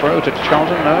 But a throw to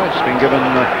Charlton, no, it's been given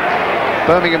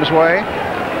Birmingham's way.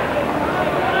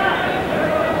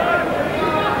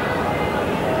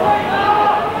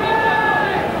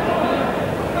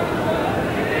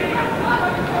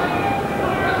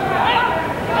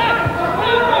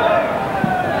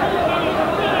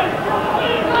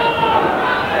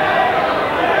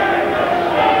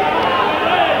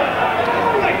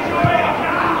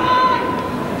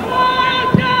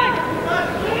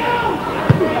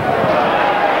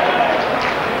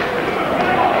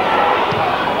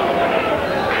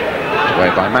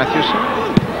 By Matthewson.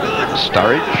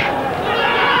 Sturridge.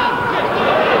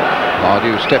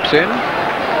 Pardew steps in.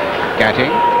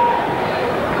 Gatting.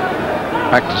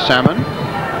 Back to Salmon.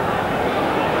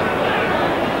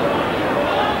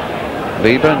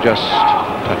 Leaburn just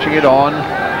touching it on.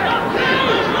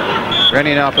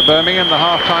 Rennie now for Birmingham, the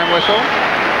half-time whistle.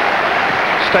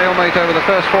 Stalemate over the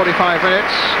first 45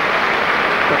 minutes,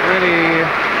 but really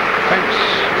thanks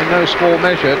in no small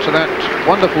measure to that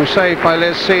wonderful save by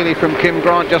Les Sealey from Kim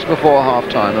Grant just before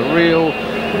half-time. A real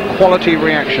quality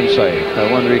reaction save.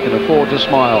 No wonder he can afford to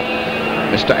smile,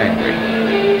 Mr. Angry.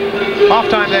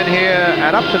 Half-time then here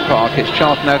at Upton Park. It's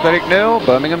Charlton Athletic 0,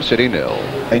 Birmingham City 0.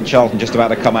 Ain't Charlton just about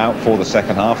to come out for the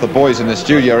second half? The boys in the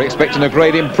studio are expecting a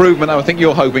great improvement. I think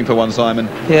you're hoping for one, Simon.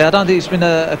 Yeah, I don't think it's been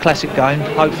a classic game.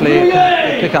 Hopefully it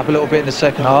can pick up a little bit in the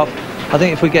second half. I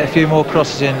think if we get a few more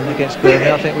crosses in against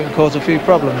Birmingham, I think we can cause a few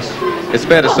problems. It's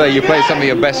fair to say you played some of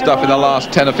your best stuff in the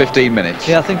last 10 or 15 minutes.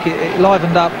 Yeah, I think it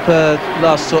livened up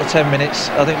last sort of 10 minutes.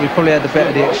 I think we probably had the better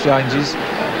of the exchanges,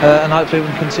 and hopefully we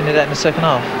can continue that in the second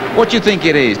half. What do you think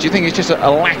it is? Do you think it's just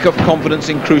a lack of confidence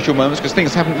in crucial moments? Because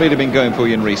things haven't really been going for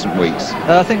you in recent weeks.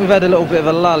 I think we've had a little bit of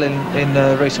a lull in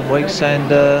recent weeks,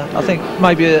 and I think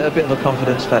maybe a bit of a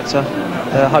confidence factor.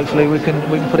 Hopefully we can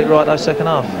put it right though second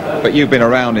half. But you've been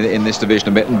around in this division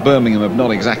a bit, and Birmingham have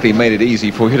not exactly made it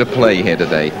easy for you to play here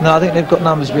today. No, I think they've got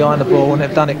numbers behind the ball, and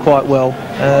they've done it quite well,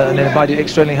 and they've made it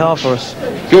extremely hard for us.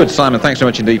 Good, Simon, thanks so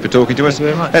much indeed for talking to us. Thank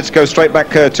you very much. Let's go straight back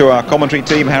to our commentary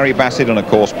team, Harry Bassett and of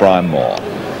course Brian Moore.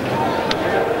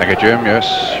 Thank you, Jim. Yes,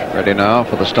 ready now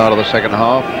for the start of the second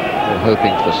half. We're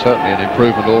hoping for certainly an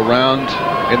improvement all round.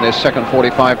 In this second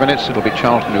 45 minutes, it'll be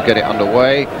Charlton who get it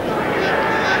underway.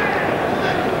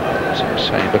 As I was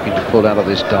saying, looking to pull out of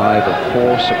this dive of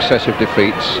 4 successive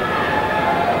defeats.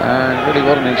 And really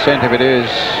what an incentive it is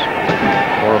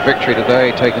for a victory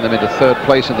today, taking them into 3rd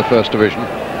place in the First Division,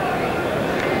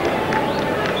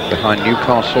 behind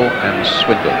Newcastle and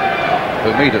Swindon,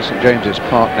 who meet at St James's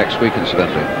Park next week,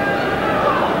 incidentally.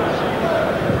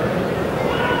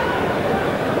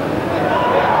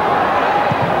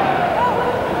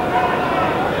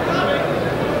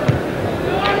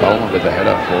 Balmer with the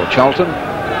header for Charlton.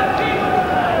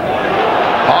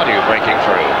 Pardew breaking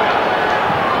through.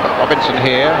 Got Robinson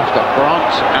here. He's got Grant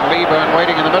and Leaburn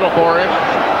waiting in the middle for him.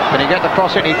 Can he get the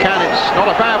cross in? He can. It's not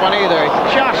a bad one either. It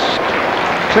just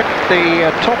clipped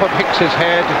the top of Hicks's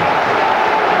head.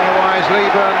 Otherwise,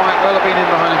 Leaburn might well have been in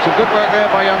behind him. Some good work there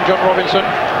by young John Robinson.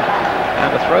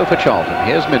 And a throw for Charlton.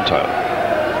 Here's Minto.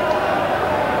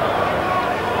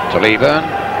 To Leaburn.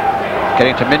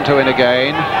 Getting to Minto in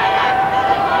again.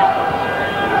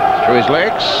 Through his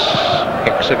legs.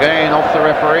 Hicks again off the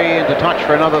referee into touch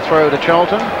for another throw to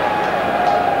Charlton.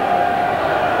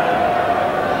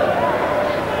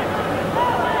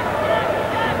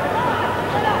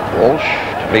 Walsh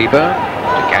to Leaburn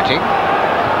to Gatting.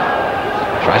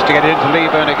 Tries to get it into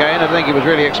Leaburn again. I think he was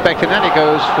really expecting that. He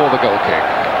goes for the goal kick.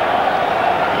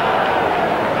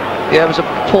 Yeah, it was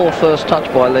a poor first touch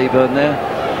by Leaburn there.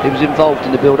 He was involved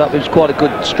in the build-up. It was quite a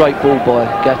good straight ball by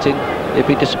Gatting. He'd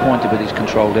be disappointed with his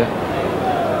control there.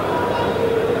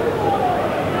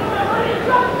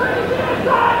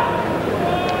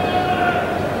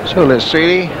 So let's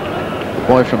see. The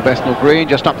boy from Bethnal Green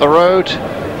just up the road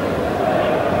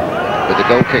with the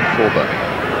goal kick for Birmingham.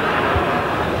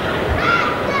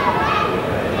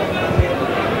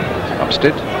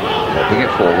 Bumstead helping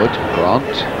it forward.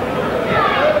 Grant.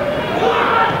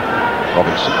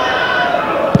 Robinson.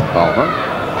 Balmer.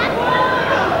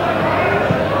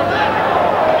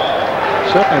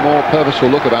 Certainly a more purposeful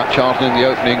look about Charlton in the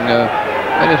opening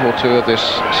minute or two of this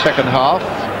second half.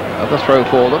 Another throw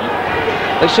for them.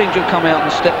 They seem to have come out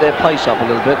and stepped their pace up a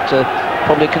little bit.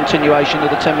 Probably a continuation of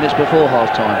the 10 minutes before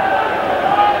half-time.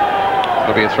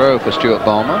 It'll be a throw for Stuart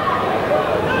Balmer.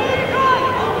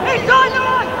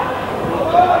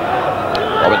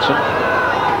 Robinson.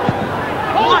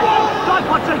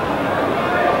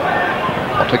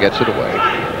 Potter gets it away.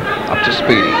 Up to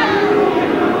Speedie.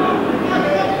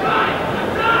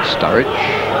 Sturridge.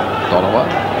 Donowa.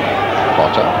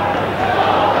 Potter.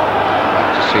 Back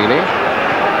to Sealey.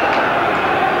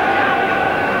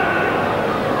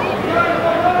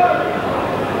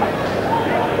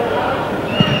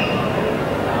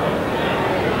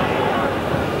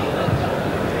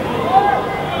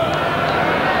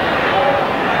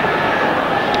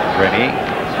 Rennie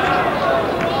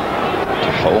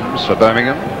to Holmes for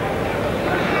Birmingham.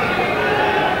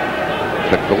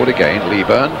 Flip forward again,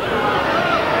 Leaburn.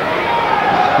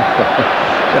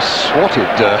 Just swatted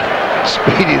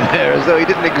Speedie there as though he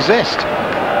didn't exist.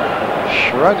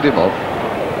 Shrugged him off.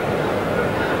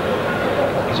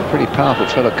 He's a pretty powerful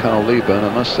fellow, Carl Leaburn, I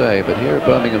must say, but here at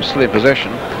Birmingham still in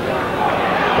possession.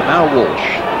 But now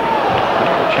Walsh.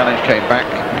 The challenge came back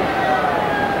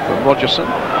from Rodgerson.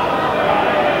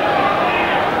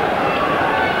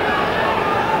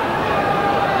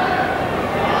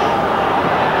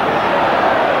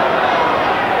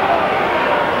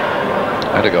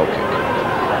 and a goal kick.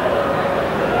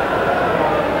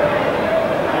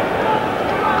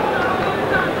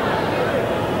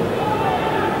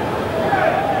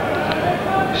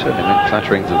 Certainly went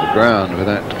clattering to the ground with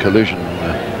that collision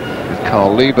with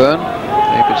Carl Leaburn.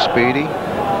 David Speedie,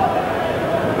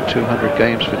 over 200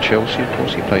 games for Chelsea. Of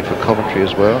course, he played for Coventry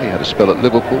as well. He had a spell at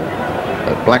Liverpool,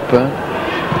 at Blackburn.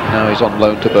 Now he's on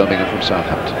loan to Birmingham from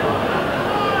Southampton.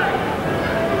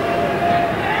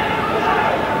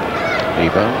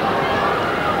 Leaburn.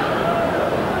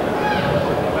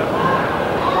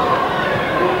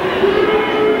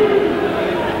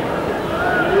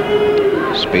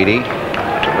 Speedie.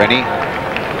 Rennie.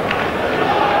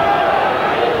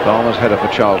 Balmer's header for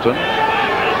Charlton.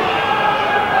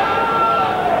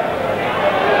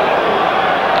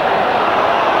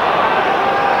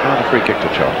 And a free kick to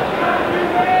Charlton.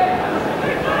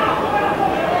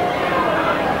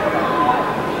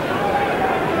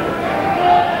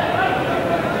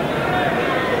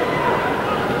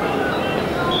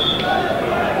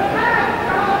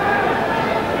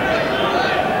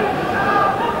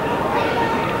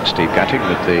 Gatting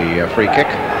with the free kick.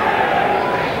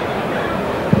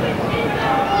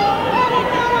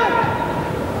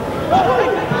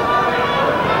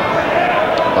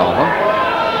 Balmer.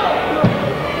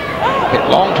 Hit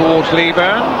long towards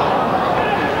Leaburn.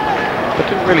 But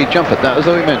didn't really jump at that as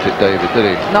though he meant it, David, did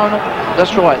he? No,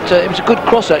 that's right. It was a good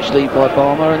cross actually by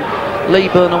Balmer, and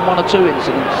Leaburn on 1 or 2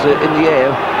 incidents in the air.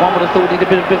 One would have thought he'd have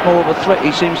been a bit more of a threat.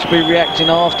 He seems to be reacting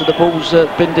after the ball's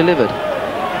been delivered.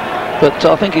 But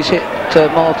I think he's hit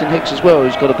Martin Hicks as well,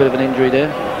 who's got a bit of an injury there.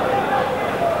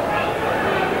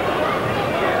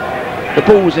 The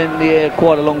ball was in the air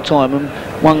quite a long time, and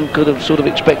one could have sort of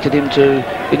expected him to,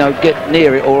 you know, get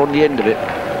near it or on the end of it.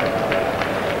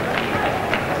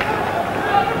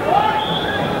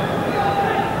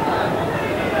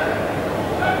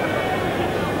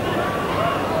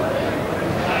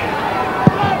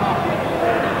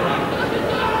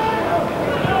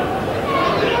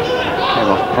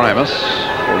 Primus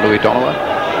or Donowa.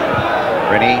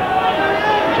 Rennie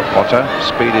to Potter.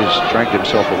 Speedie's dragged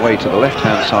himself away to the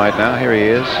left-hand side now. Here he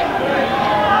is.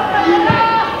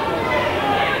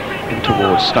 In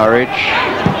towards Sturridge.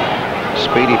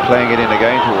 Speedie playing it in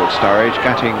again towards Sturridge.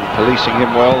 Gatting policing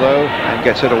him well though, and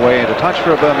gets it away into touch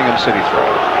for a Birmingham City throw.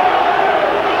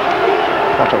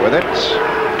 Potter with it.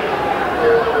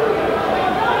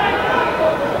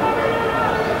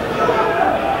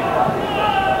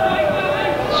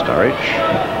 Sturridge,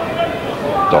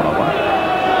 Donowa,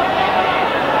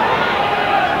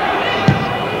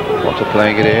 Potter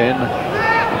playing it in,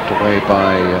 knocked away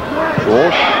by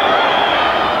Walsh,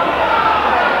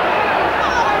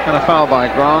 and a foul by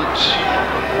Grant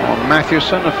on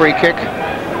Matthewson, a free kick.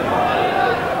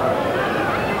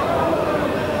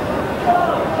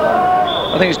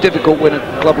 I think it's difficult when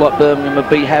a club like Birmingham would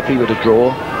be happy with a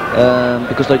draw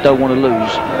because they don't want to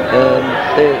lose.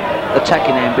 Their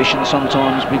attacking ambitions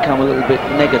sometimes become a little bit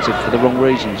negative for the wrong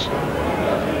reasons.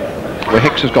 Well,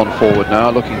 Hicks has gone forward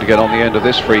now, looking to get on the end of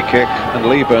this free kick, and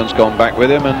Leaburn's gone back with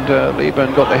him, and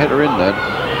Leaburn got the header in then.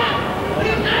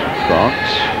 Grant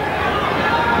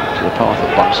to the path of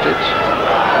Bumstead.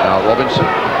 Now Robinson.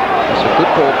 That's a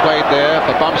good ball played there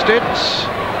for Bumstead.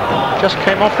 Just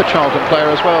came off the Charlton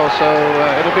player as well, so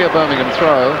it'll be a Birmingham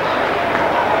throw.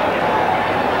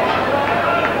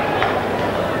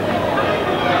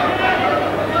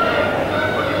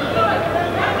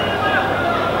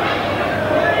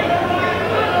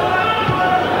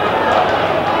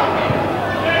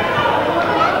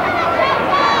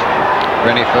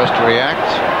 Rennie first to react,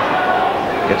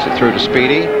 gets it through to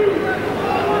Speedie.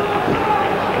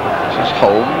 This is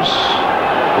Holmes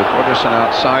with Rodgerson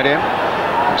outside him,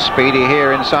 and Speedie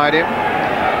here inside him.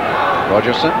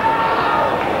 Rodgerson,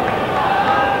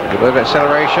 a bit of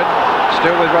acceleration,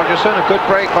 still with Rodgerson, a good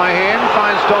break by him,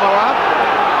 finds Donowa,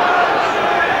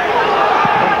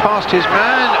 and past his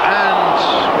man, and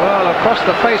well, across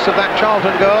the face of that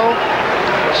Charlton goal.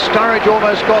 Sturridge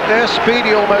almost got there,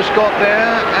 Speedie almost got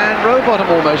there, and Rowbotham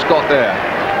almost got there.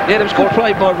 Yeah, there was good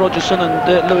play by Rodgerson, and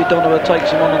Donowa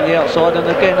takes him on the outside, and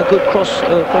again a good cross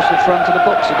across the front of the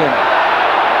box again.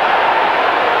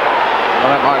 Well,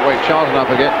 that might wake Charlton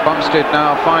up again. Bumstead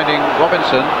now finding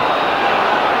Robinson.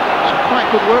 Some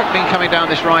quite good work being coming down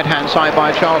this right-hand side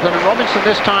by Charlton, and Robinson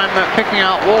this time picking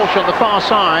out Walsh on the far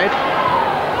side.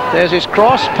 There's his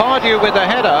cross, Pardew with the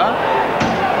header.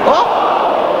 Oh!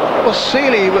 Well,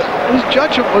 Sealey, his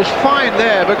judgment was fine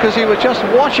there because he was just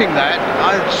watching that.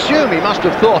 I assume he must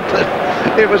have thought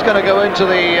that it was going to go into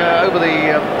the over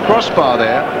the crossbar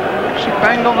there. She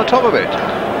banged on the top of it.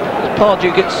 Pardew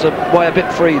gets away a bit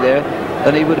free there.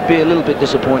 and he would be a little bit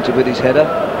disappointed with his header.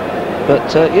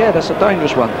 But yeah, that's a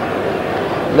dangerous one.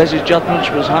 Les's judgment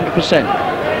was 100%.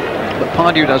 But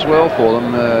Pardew does well for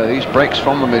them. These breaks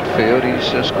from the midfield.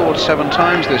 He's scored 7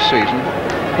 times this season.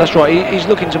 That's right. He's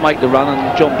looking to make the run,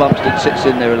 and John Bumstead sits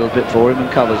in there a little bit for him and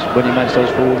covers when he makes those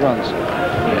forward runs.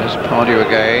 Yes, Pardew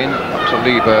again, up to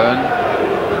Leaburn.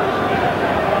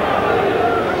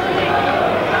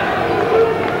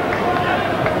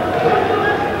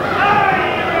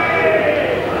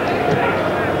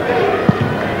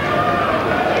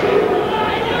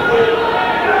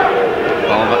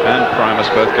 Primus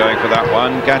both going for that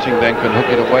one. Gatting then can hook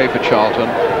it away for Charlton,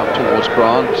 up towards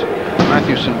Grant.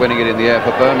 Matthewson winning it in the air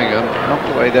for Birmingham, knocked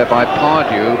away there by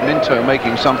Pardew. Minto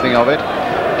making something of it.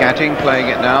 Gatting playing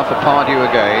it now for Pardew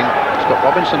again. He's got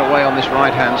Robinson away on this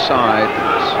right-hand side.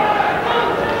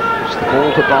 It's the ball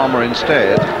to Balmer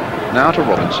instead. Now to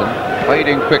Robinson, played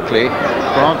in quickly.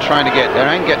 Grant trying to get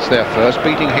there and gets there first,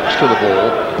 beating Hicks to the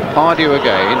ball. Pardew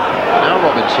again. Now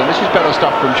Robinson. This is better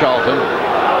stuff from Charlton.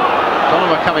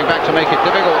 Donowa coming back to make it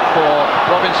difficult for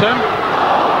Robinson. And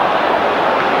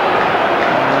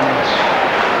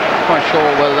not quite sure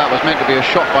whether that was meant to be a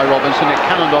shot by Robinson. It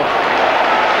cannoned off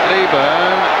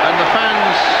Leaburn, and the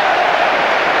fans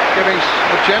giving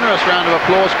a generous round of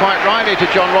applause, quite rightly, to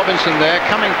John Robinson there,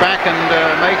 coming back and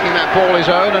making that ball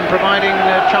his own and providing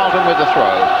Charlton with the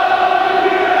throw.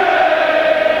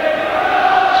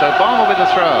 So Balmer with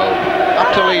the throw,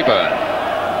 up to Leaburn.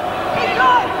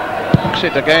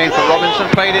 It again for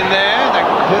Robinson, played in there. That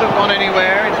could have gone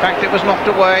anywhere. In fact, it was knocked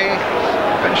away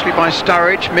eventually by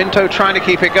Sturridge. Minto trying to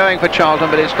keep it going for Charlton,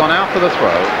 but it's gone out for the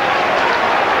throw.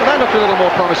 Well, that looked a little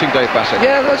more promising, Dave Bassett.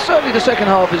 Yeah, certainly the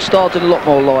second half has started a lot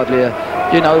more livelier.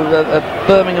 You know,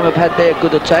 Birmingham have had their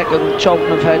good attack, and Charlton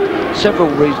have had several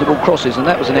reasonable crosses, and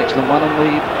that was an excellent one. And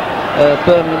the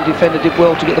Birmingham defender did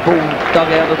well to get the ball dug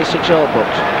out of the 6-yard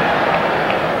box.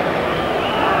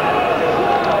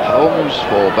 Holmes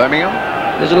for Birmingham.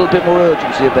 There's a little bit more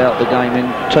urgency about the game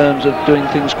in terms of doing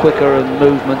things quicker and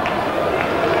movement.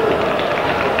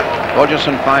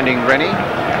 Rodgerson finding Rennie.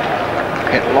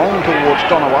 Hit long towards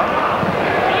Donowa.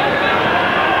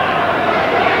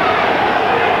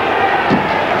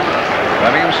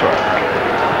 Birmingham's throw.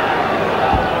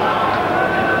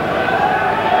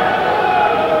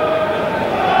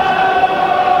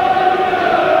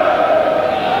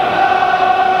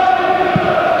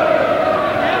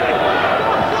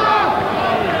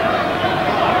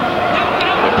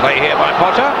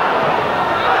 Potter.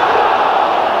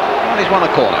 And he's won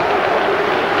a corner. You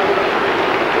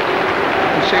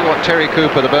can see what Terry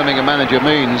Cooper, the Birmingham manager,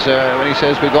 means when he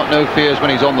says we've got no fears when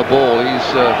he's on the ball. He's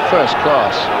first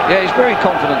class. Yeah, he's very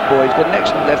confident boy. He's got an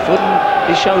excellent left foot, and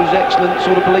he shows excellent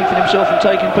sort of belief in himself and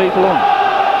taking people on.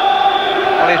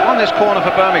 Well, he's won this corner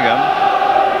for Birmingham.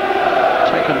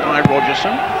 Taken by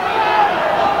Rodgerson.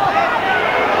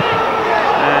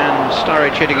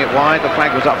 Sturridge hitting it wide. The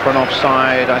flag was up for an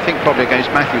offside, I think probably against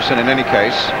Matthewson in any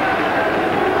case.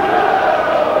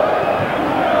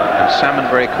 And Salmon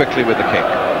very quickly with the kick.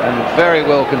 And very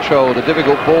well controlled. A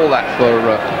difficult ball that for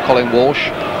Colin Walsh.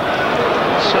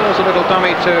 Serves a little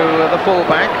dummy to the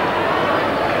full-back.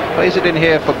 Plays it in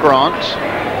here for Grant.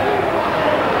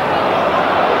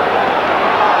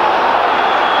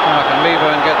 Now can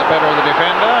Leaburn get the better of the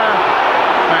defender?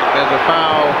 In fact, there's a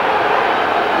foul.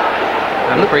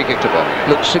 And a free kick to Birmingham.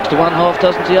 Looks 6-1, half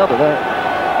dozen to the other there.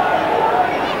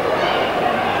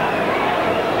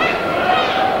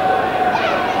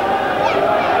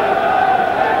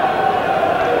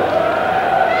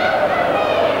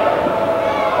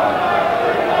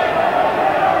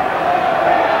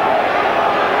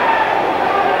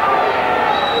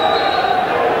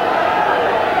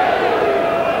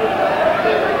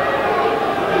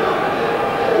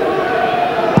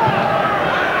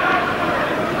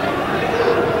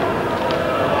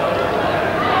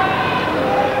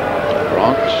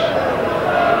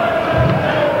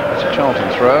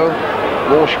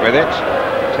 Walsh with it,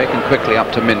 taken quickly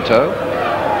up to Minto.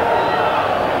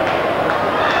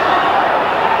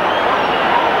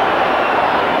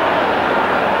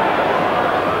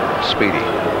 Speedie.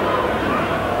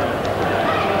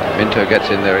 Minto gets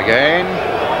in there again.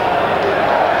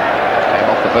 Came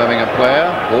off the Birmingham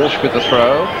player. Walsh with the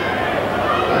throw.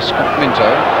 Scott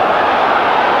Minto.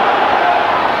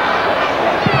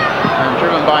 And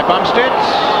driven by Bumstead.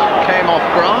 Came off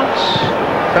Grant.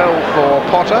 Fell for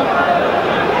Potter.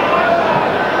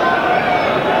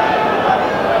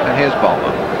 And here's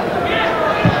Balmer.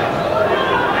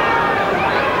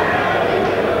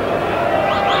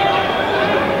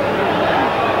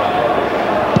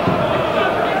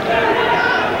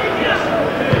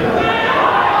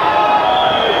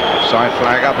 Side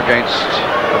against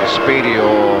Speedie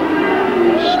or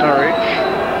Sturridge.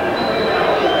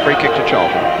 Free kick to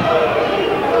Charlton.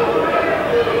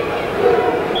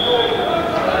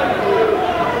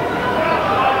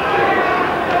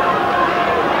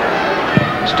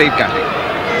 Steve Gatting.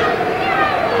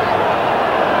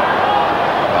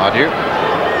 Pardew.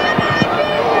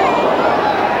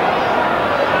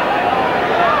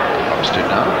 Bumstead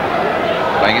now.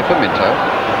 Playing it for Minto.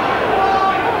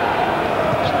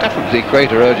 There's definitely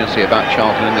greater urgency about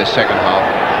Charlton in this second half.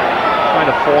 Trying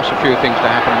to force a few things to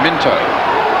happen. Minto.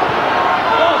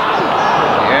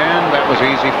 And that was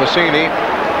easy for Sealey.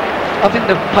 I think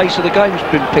the pace of the game's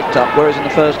been picked up, whereas in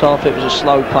the first half it was a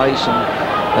slow pace and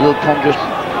a little ponderous.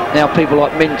 Now people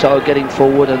like Minto are getting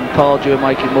forward and Pardew are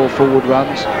making more forward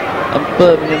runs, and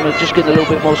Birmingham are just getting a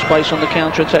little bit more space on the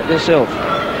counter-attack themselves.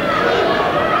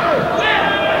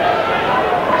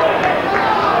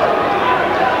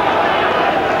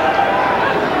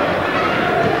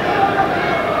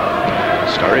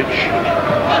 Sturridge.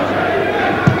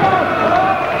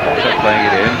 Also playing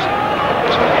it in.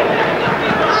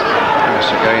 Primus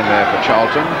again there for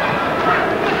Charlton.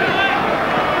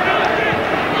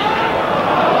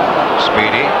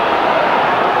 Speedie.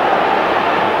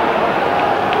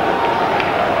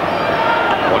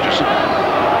 Rodgerson.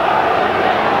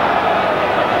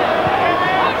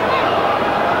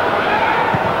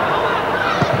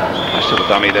 Nice little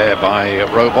dummy there by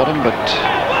Rowbotham, but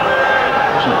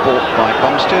wasn't bought by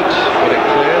Bumstead. Got it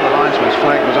clear. The linesman's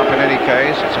flag was up in any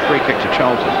case. It's a free kick to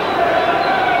Charlton.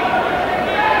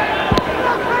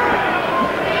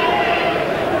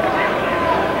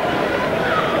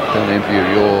 Don't envy you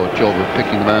your job of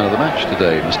picking the man of the match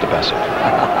today, Mr. Bassett.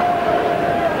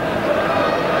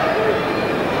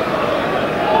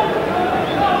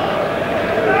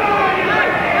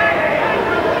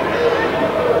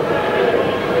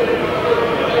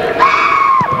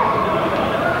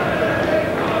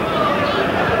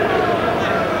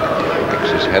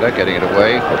 Hicks' header, getting it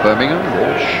away for Birmingham.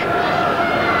 Walsh.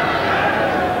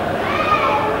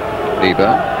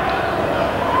 Leaburn.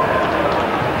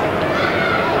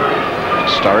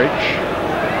 Sturridge.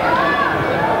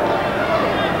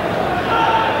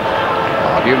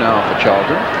 Pardew now for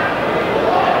Charlton.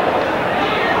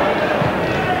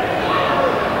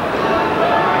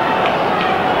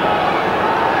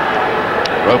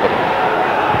 Rowbotham.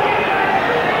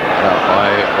 Out by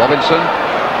Robinson.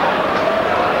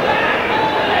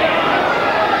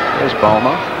 There's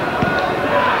Balmer.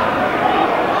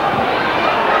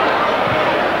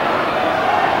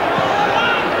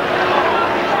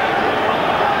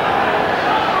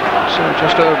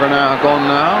 Just over an hour gone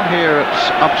now here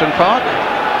at Upton Park.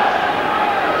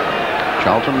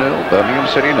 Charlton 0, Birmingham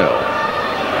City 0.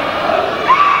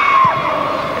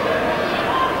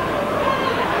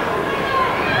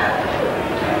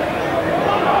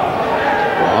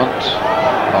 Grant,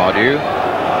 Pardew,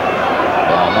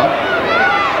 Balmer.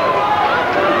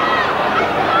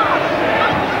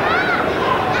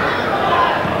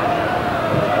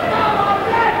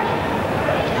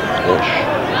 Walsh.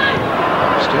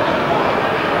 Bumstead.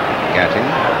 Gatting.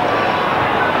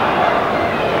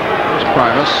 There's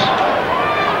Primus.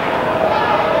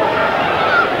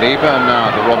 Leaburn now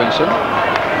to Robinson.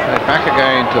 They're back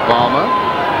again to Balmer.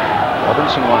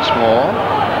 Robinson once more.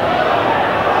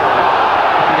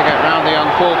 Looking to get round the young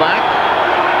fullback.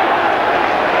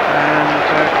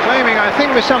 And claiming, I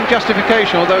think with some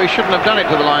justification, although he shouldn't have done it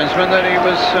to the linesman, that he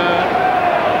was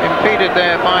impeded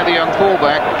there by the young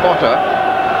fullback, Potter.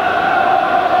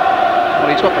 Well,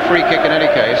 he's got the free kick in any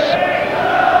case.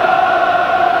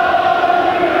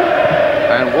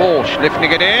 And Walsh lifting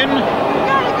it in.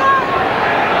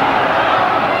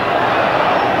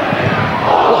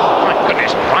 Oh, my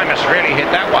goodness, Primus really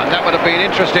hit that one. That would have been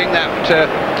interesting. That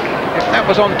if that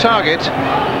was on target. He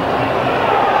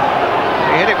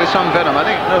hit it with some venom. I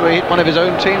think he hit one of his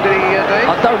own team, did he, Dave?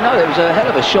 I don't know. It was a hell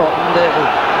of a shot, and the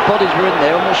bodies were in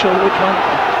there. I'm not sure which one.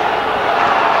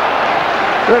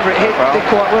 Whoever it hit did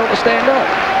quite well to stand up.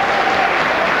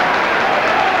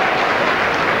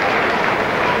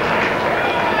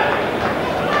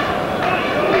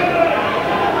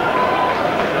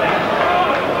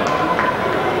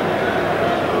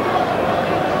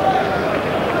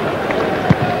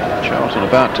 Charlton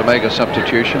about to make a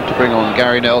substitution to bring on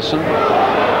Gary Nelson.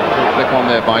 Flick on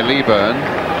there by Leaburn.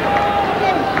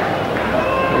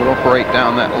 He will operate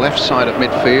down that left side of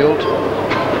midfield.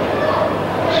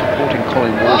 Supporting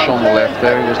Colin Walsh on the left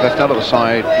there. He was left out of the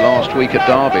side last week at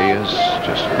Derby, has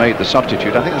just made the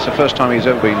substitute. I think that's the first time he's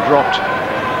ever been dropped.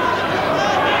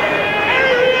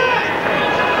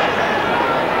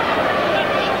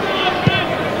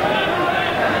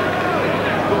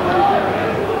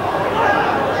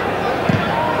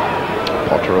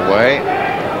 Potter away.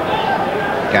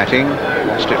 Gatting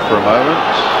lost it for a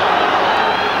moment.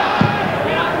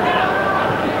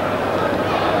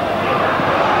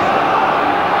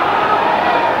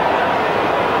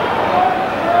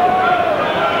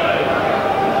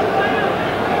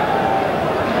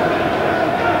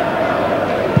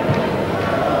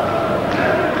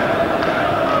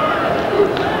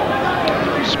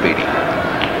 Speedie.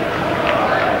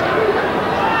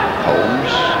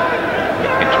 Holmes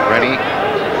into Rennie.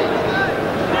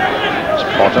 It's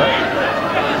Potter.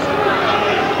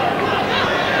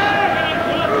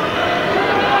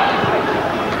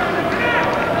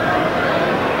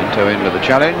 Minto in with the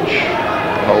challenge.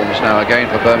 Holmes now again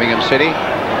for Birmingham City.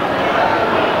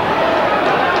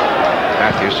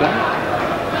 Matthewson.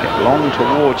 Get long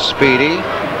towards Speedie.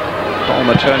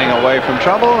 Balmer turning away from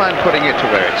trouble and putting it to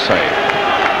where it's safe.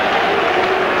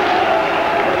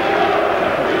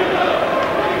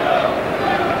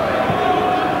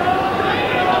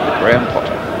 Graham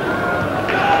Potter.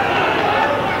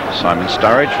 Simon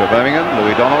Sturridge for Birmingham.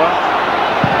 Louis Donowa.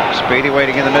 Speedie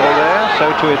waiting in the middle there.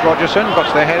 So too is Rodgerson.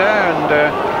 Got the header, and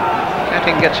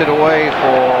Gatting gets it away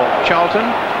for Charlton.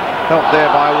 Helped there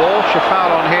by Walsh. A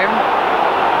foul on him.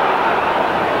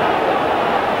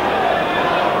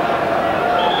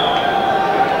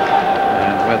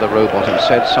 And whether Rowbotham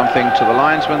said something to the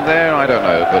linesman there, I don't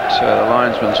know. But the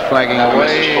linesman's flagging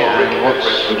away and wants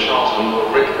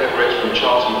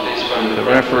the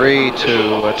referee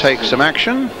to take some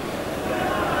action.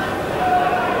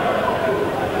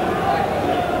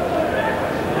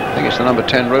 I think it's the number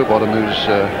 10 Rowbotham who's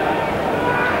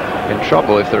in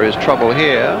trouble, if there is trouble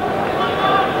here.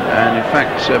 And in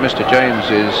fact, Mr. James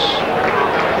is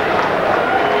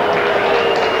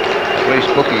at least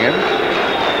booking him.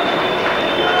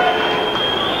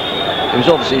 It was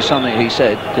obviously something he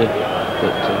said, but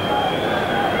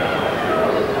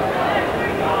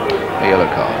a yellow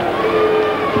card.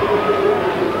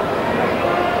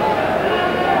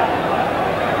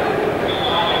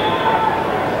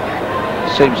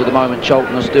 Seems at the moment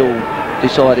Charlton are still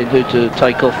deciding who to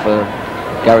take off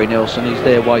Gary Nelson. He's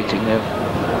there waiting. They're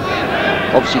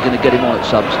obviously going to get him on at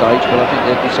some stage, but I think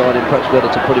they're deciding perhaps whether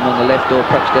to put him on the left or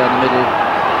perhaps down the middle.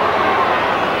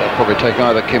 They'll probably take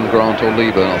either Kim Grant or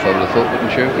Leaburn off, I would have thought,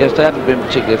 wouldn't you? Yes, they haven't been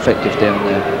particularly effective down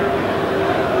there.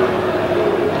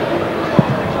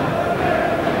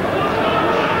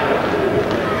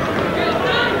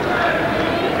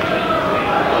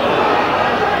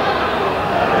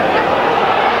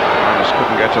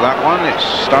 To that one, it's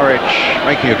Sturridge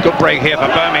making a good break here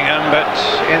for Birmingham, but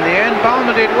in the end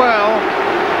Balmer did well.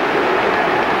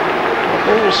 The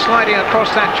ball sliding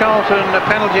across that Charlton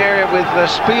penalty area with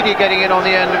Speedie getting in on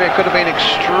the end of it could have been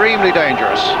extremely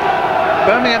dangerous.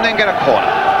 Birmingham then get a corner,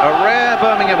 a rare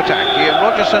Birmingham attack. Ian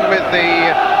Rodgerson with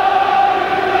the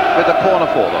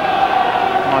corner for them.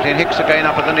 Martin Hicks again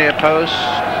up at the near post.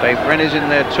 Dave Rennie's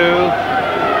in there too.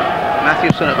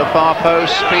 Matthewson at the far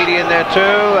post, Speedie in there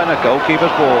too, and a goalkeeper's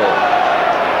ball.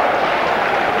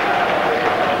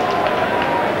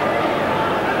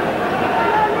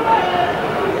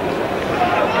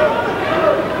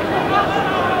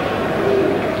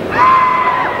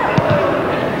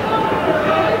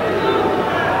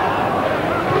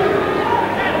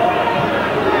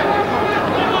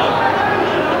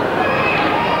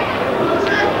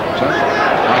 So,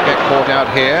 might get caught out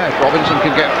here if Robinson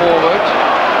can get forward.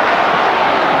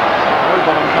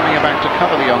 Rowbotham coming back to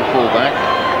cover the young fullback.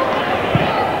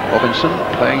 Robinson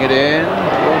playing it in.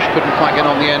 Walsh couldn't quite get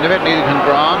on the end of it, neither can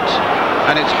Grant.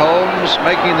 And it's Holmes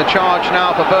making the charge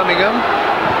now for Birmingham.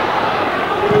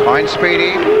 Finds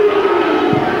Speedie.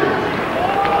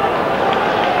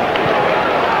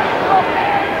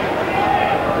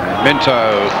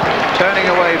 Minto turning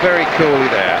away very coolly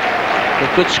there.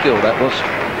 A good skill that was.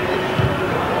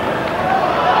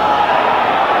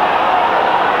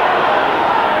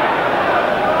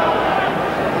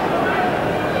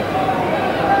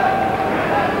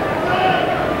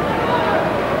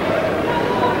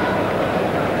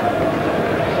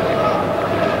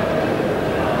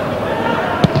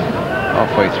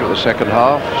 Halfway through the second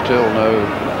half, still no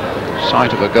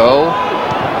sight of a goal.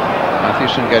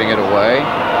 Matthewson getting it away.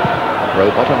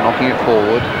 Rowbotham knocking it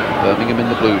forward. Birmingham in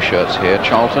the blue shirts here.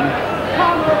 Charlton.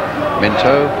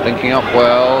 Minto linking up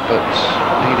well, but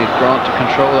needed Grant to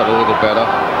control that a little better.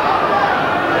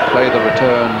 Play the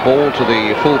return ball to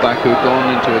the fullback who'd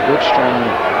gone into a good strong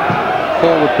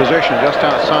forward position just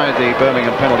outside the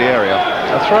Birmingham penalty area.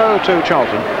 A throw to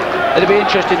Charlton. It'll be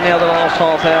interesting now the last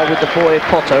half hour with the boy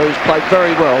Potter, who's played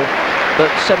very well,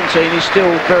 but 17, he's still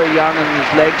very young and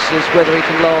his legs, is whether he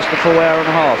can last the full hour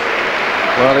and a half.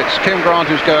 Well, it's Kim Grant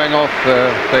who's going off,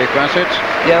 Dave Bassett.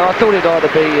 Yeah, I thought it'd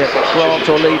either be Grant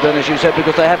or Leaburn, as you said,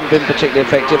 because they haven't been particularly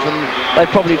effective, and they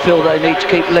probably feel they need to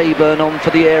keep Leaburn on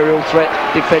for the aerial threat,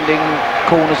 defending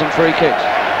corners and free kicks.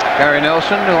 Gary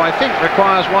Nelson, who I think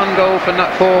requires 1 goal for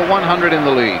 100 in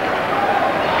the league.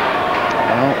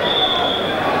 Well,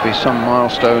 there'll be some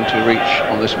milestone to reach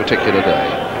on this particular day.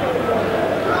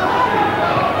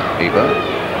 Leaburn,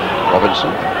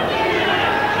 Robinson,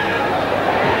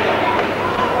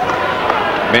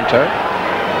 Minto,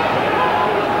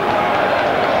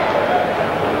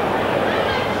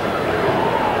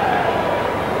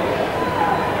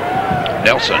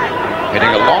 Nelson hitting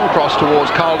a long cross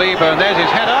towards Carl Leaburn. There's his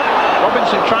header.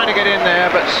 Robinson trying to get in there,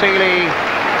 but Sealey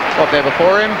got there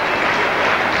before him.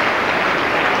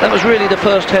 That was really the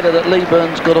first header that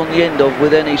Leaburn's got on the end of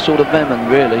with any sort of mammon,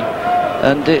 really,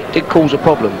 and it did cause a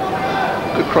problem.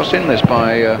 Good cross in this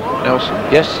by Nelson.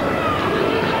 Yes.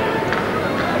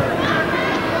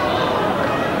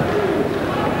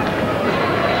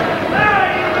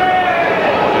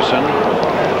 Rodgerson,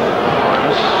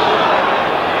 Primus,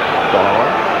 Donowa,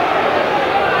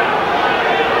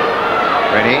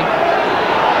 Rennie,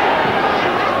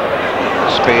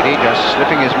 Speedie just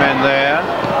slipping his men there.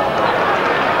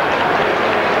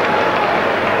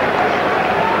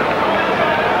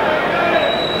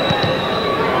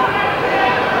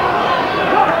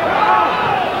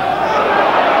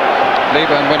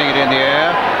 Leaburn winning it in the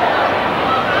air.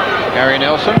 Gary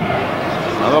Nelson,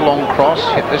 another long cross,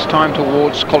 hit this time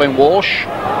towards Colin Walsh.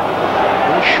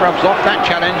 Walsh shrubs off that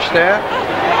challenge there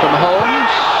from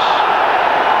Holmes.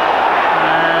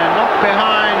 And knocked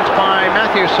behind by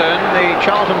Matthewson. The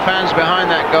Charlton fans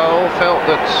behind that goal felt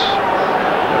that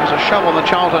there was a shove on the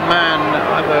Charlton man,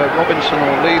 either Robinson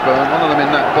or Leaburn, one of them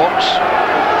in that box.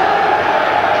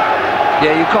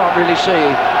 Yeah, you can't really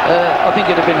see. I think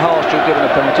it'd have been harsh to have given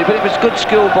a penalty, but it was good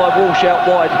skill by Walsh out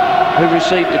wide, who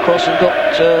received the cross and got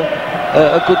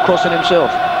a good cross in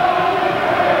himself.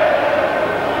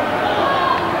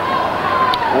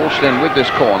 Walsh then with this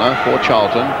corner for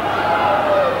Charlton.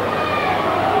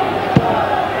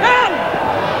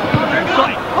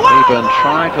 Leaburn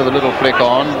tried with a little flick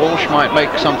on. Walsh might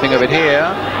make something of it here.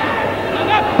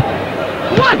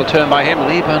 Little turn by him.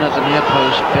 Leaburn at the near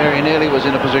post very nearly was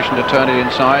in a position to turn it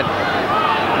inside.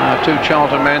 Two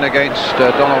Charlton men against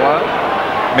Donowa.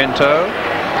 Minto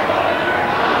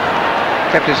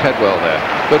kept his head well there.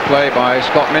 Good play by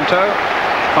Scott Minto.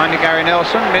 Finding Gary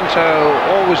Nelson. Minto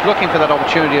always looking for that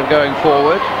opportunity of going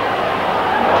forward.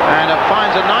 And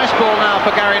finds a nice ball now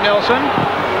for Gary Nelson.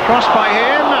 Crossed by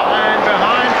him and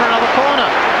behind for another corner.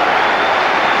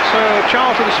 So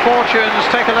Charlton's fortunes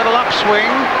take a little upswing,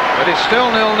 but it's still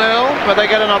 0-0, but they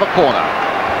get another corner.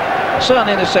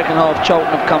 Certainly in the second half, Charlton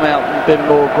have come out and been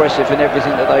more aggressive in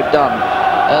everything that they've done.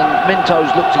 And Minto's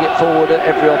looked to get forward at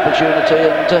every opportunity,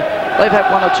 and they've had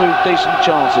 1 or 2 decent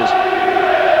chances.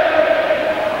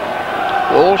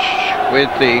 Walsh with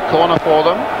the corner for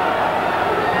them.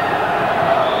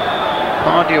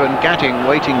 Pardew and Gatting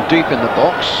waiting deep in the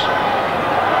box.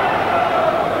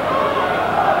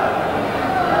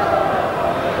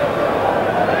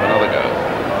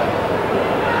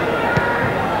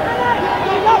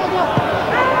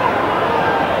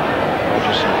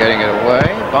 Getting it away,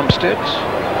 Bumstead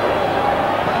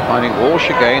finding Walsh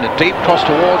again, a deep cross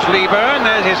towards Leaburn,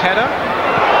 there's his header.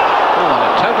 Oh, and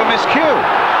a total miscue.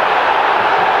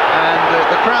 And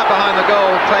the crowd behind the goal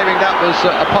claiming that was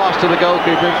a pass to the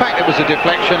goalkeeper. In fact, it was a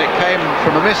deflection, it came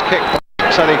from a missed kick from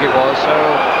Hicks, I think it was, so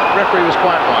the referee was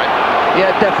quite right.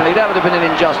 Yeah, definitely, that would have been an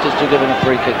injustice to give him a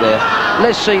free kick there.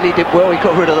 Les Sealey did well, he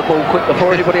got rid of the ball quick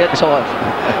before anybody had time.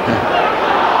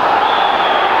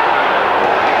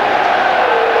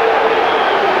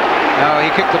 Now he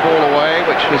kicked the ball away,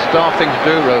 which was a daft thing to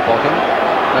do, Rowbotham.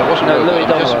 No, it wasn't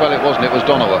Rowbotham, just, well, it wasn't, it was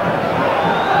Donowa.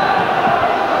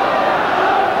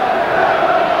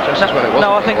 Just as well it wasn't.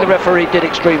 No, I think the referee did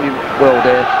extremely well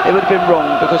there. It would have been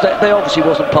wrong, because they obviously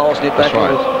wasn't passing it back. That's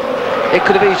right. It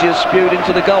could have easily spewed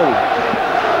into the goal.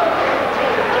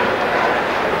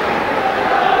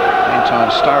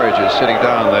 Meantime, Sturridge is sitting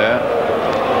down there.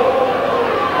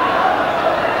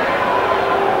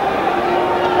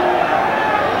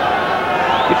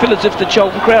 You feel as if the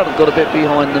Charlton crowd have got a bit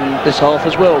behind them this half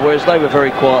as well, whereas they were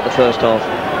very quiet the first half.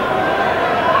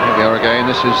 Here we are again.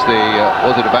 This is the,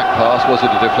 was it a back pass, was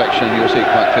it a deflection? You'll see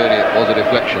quite clearly it was a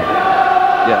deflection.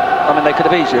 Yeah, I mean they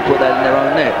could have easily put that in their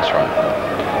own net. That's right.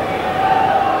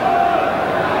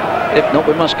 If not,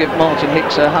 we must give Martin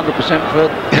Hicks 100% for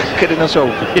kidding us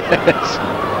all. Yes.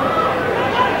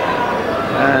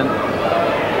 And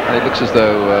it looks as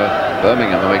though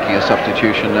Birmingham are making a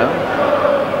substitution now.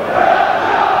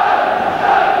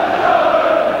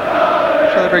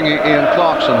 bringing Ian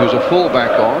Clarkson, who's a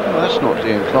full-back, on. Well, that's not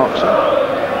Ian Clarkson.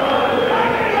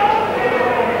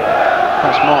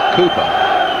 That's Mark Cooper.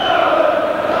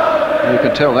 You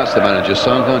can tell that's the manager's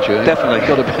son, can't you? Definitely.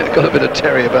 Got a bit of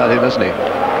Terry about him, hasn't he?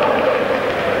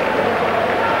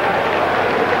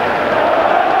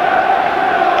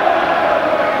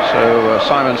 So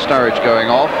Simon Sturridge going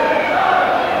off,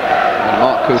 and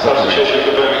Mark Cooper coming. Substitution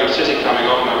for Birmingham City coming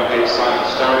on, number 8 Simon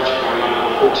Sturridge, coming on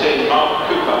number 14 Mark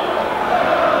Cooper.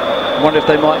 I wonder if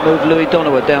they might move Louis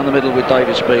Donowa down the middle with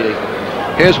David Speedie.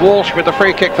 Here's Walsh with the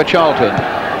free kick for Charlton.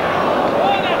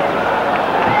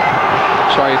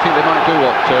 Sorry, you think they might do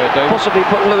what, Dave? Possibly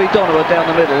put Louis Donowa down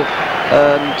the middle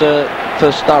and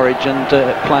for Sturridge, and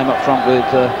play him up front with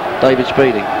David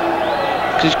Speedie.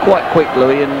 He's quite quick,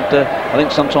 Louis, and I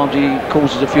think sometimes he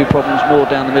causes a few problems more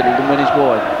down the middle than when he's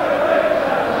wide.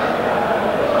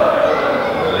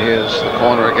 Here's the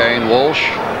corner again, Walsh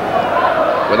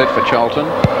with it for Charlton.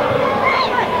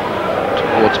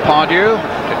 Towards Pardew,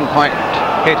 didn't quite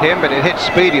hit him, but it hit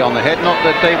Speedie on the head. Not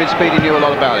that David Speedie knew a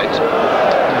lot about it.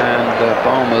 And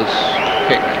Balmer's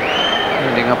kick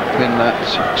ending up in that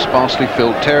sparsely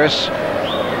filled terrace.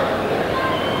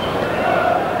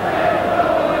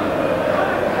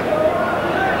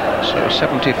 So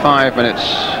 75 minutes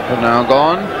have now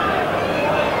gone,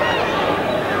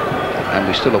 and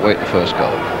we still await the first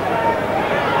goal.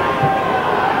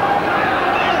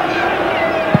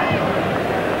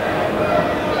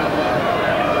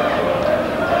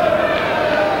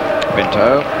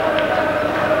 Minto,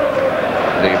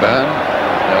 Leaburn,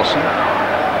 Nelson,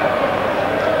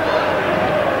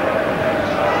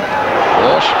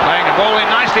 Walsh playing the ball in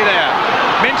nicely there.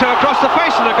 Minto across the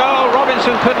face of the goal.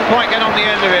 Robinson couldn't quite get on the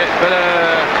end of it, but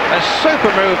a super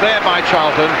move there by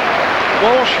Charlton.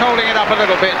 Walsh holding it up a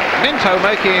little bit. Minto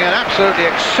making an absolutely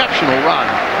exceptional run.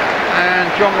 And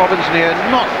John Robinson here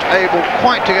not able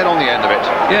quite to get on the end of it.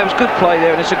 Yeah, it was good play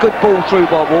there, and it's a good ball through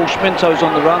by Walsh. Minto's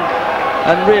on the run,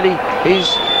 and really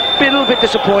he's been a little bit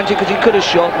disappointed because he could have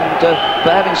shot, and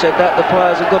but having said that, the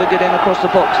players have got to get in across the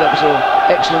box. That was an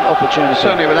excellent opportunity.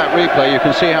 Certainly with that replay you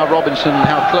can see how Robinson,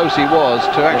 how close he was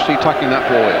to actually tucking that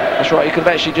ball in. That's right, he could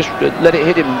have actually just let it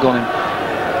hit him and gone in.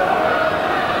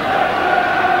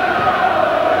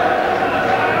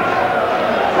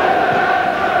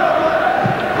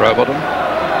 Rowbotham,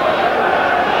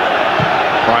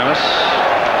 Primus.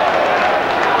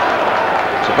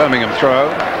 It's a Birmingham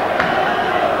throw.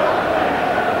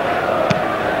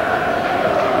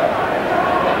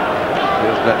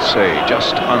 Let's see,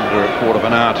 just under a quarter of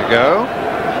an hour to go.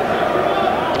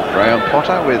 Graham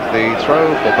Potter with the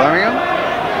throw for Birmingham.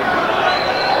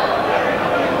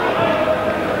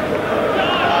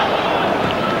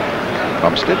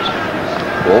 Bumstead,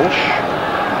 Walsh,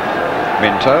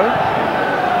 Minto.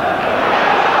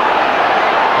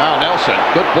 Now Nelson,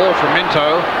 good ball from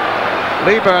Minto.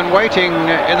 Leaburn waiting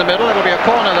in the middle. It'll be a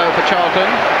corner though for Charlton.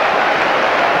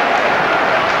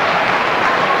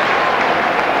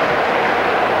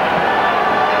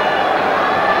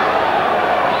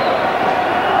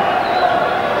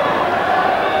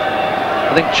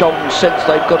 I think Charlton sense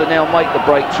they've got to now make the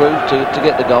breakthrough to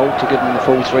get the goal, to give them the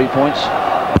full 3 points.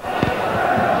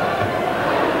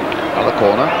 Another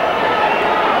corner.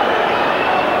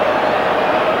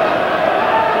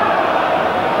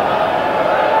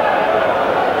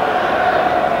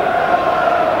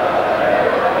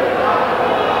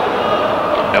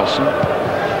 Nelson.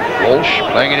 Walsh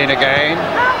playing it in again.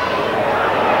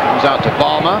 Comes out to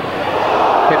Balmer.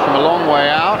 Hit from a long way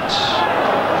out.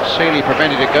 Sealey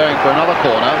prevented it going for another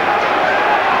corner.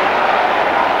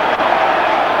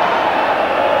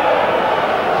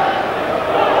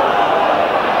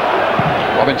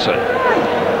 Robinson.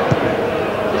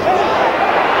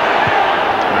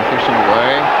 Matthewson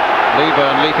away.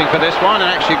 Leaburn leaping for this one and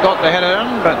actually got the header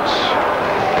in, but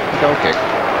goal kick.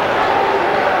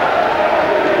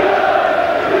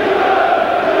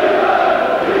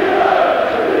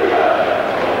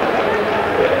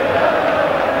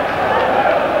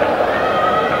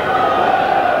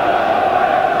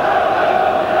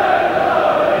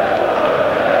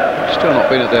 Still not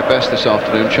been at their best this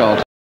afternoon, Charlton.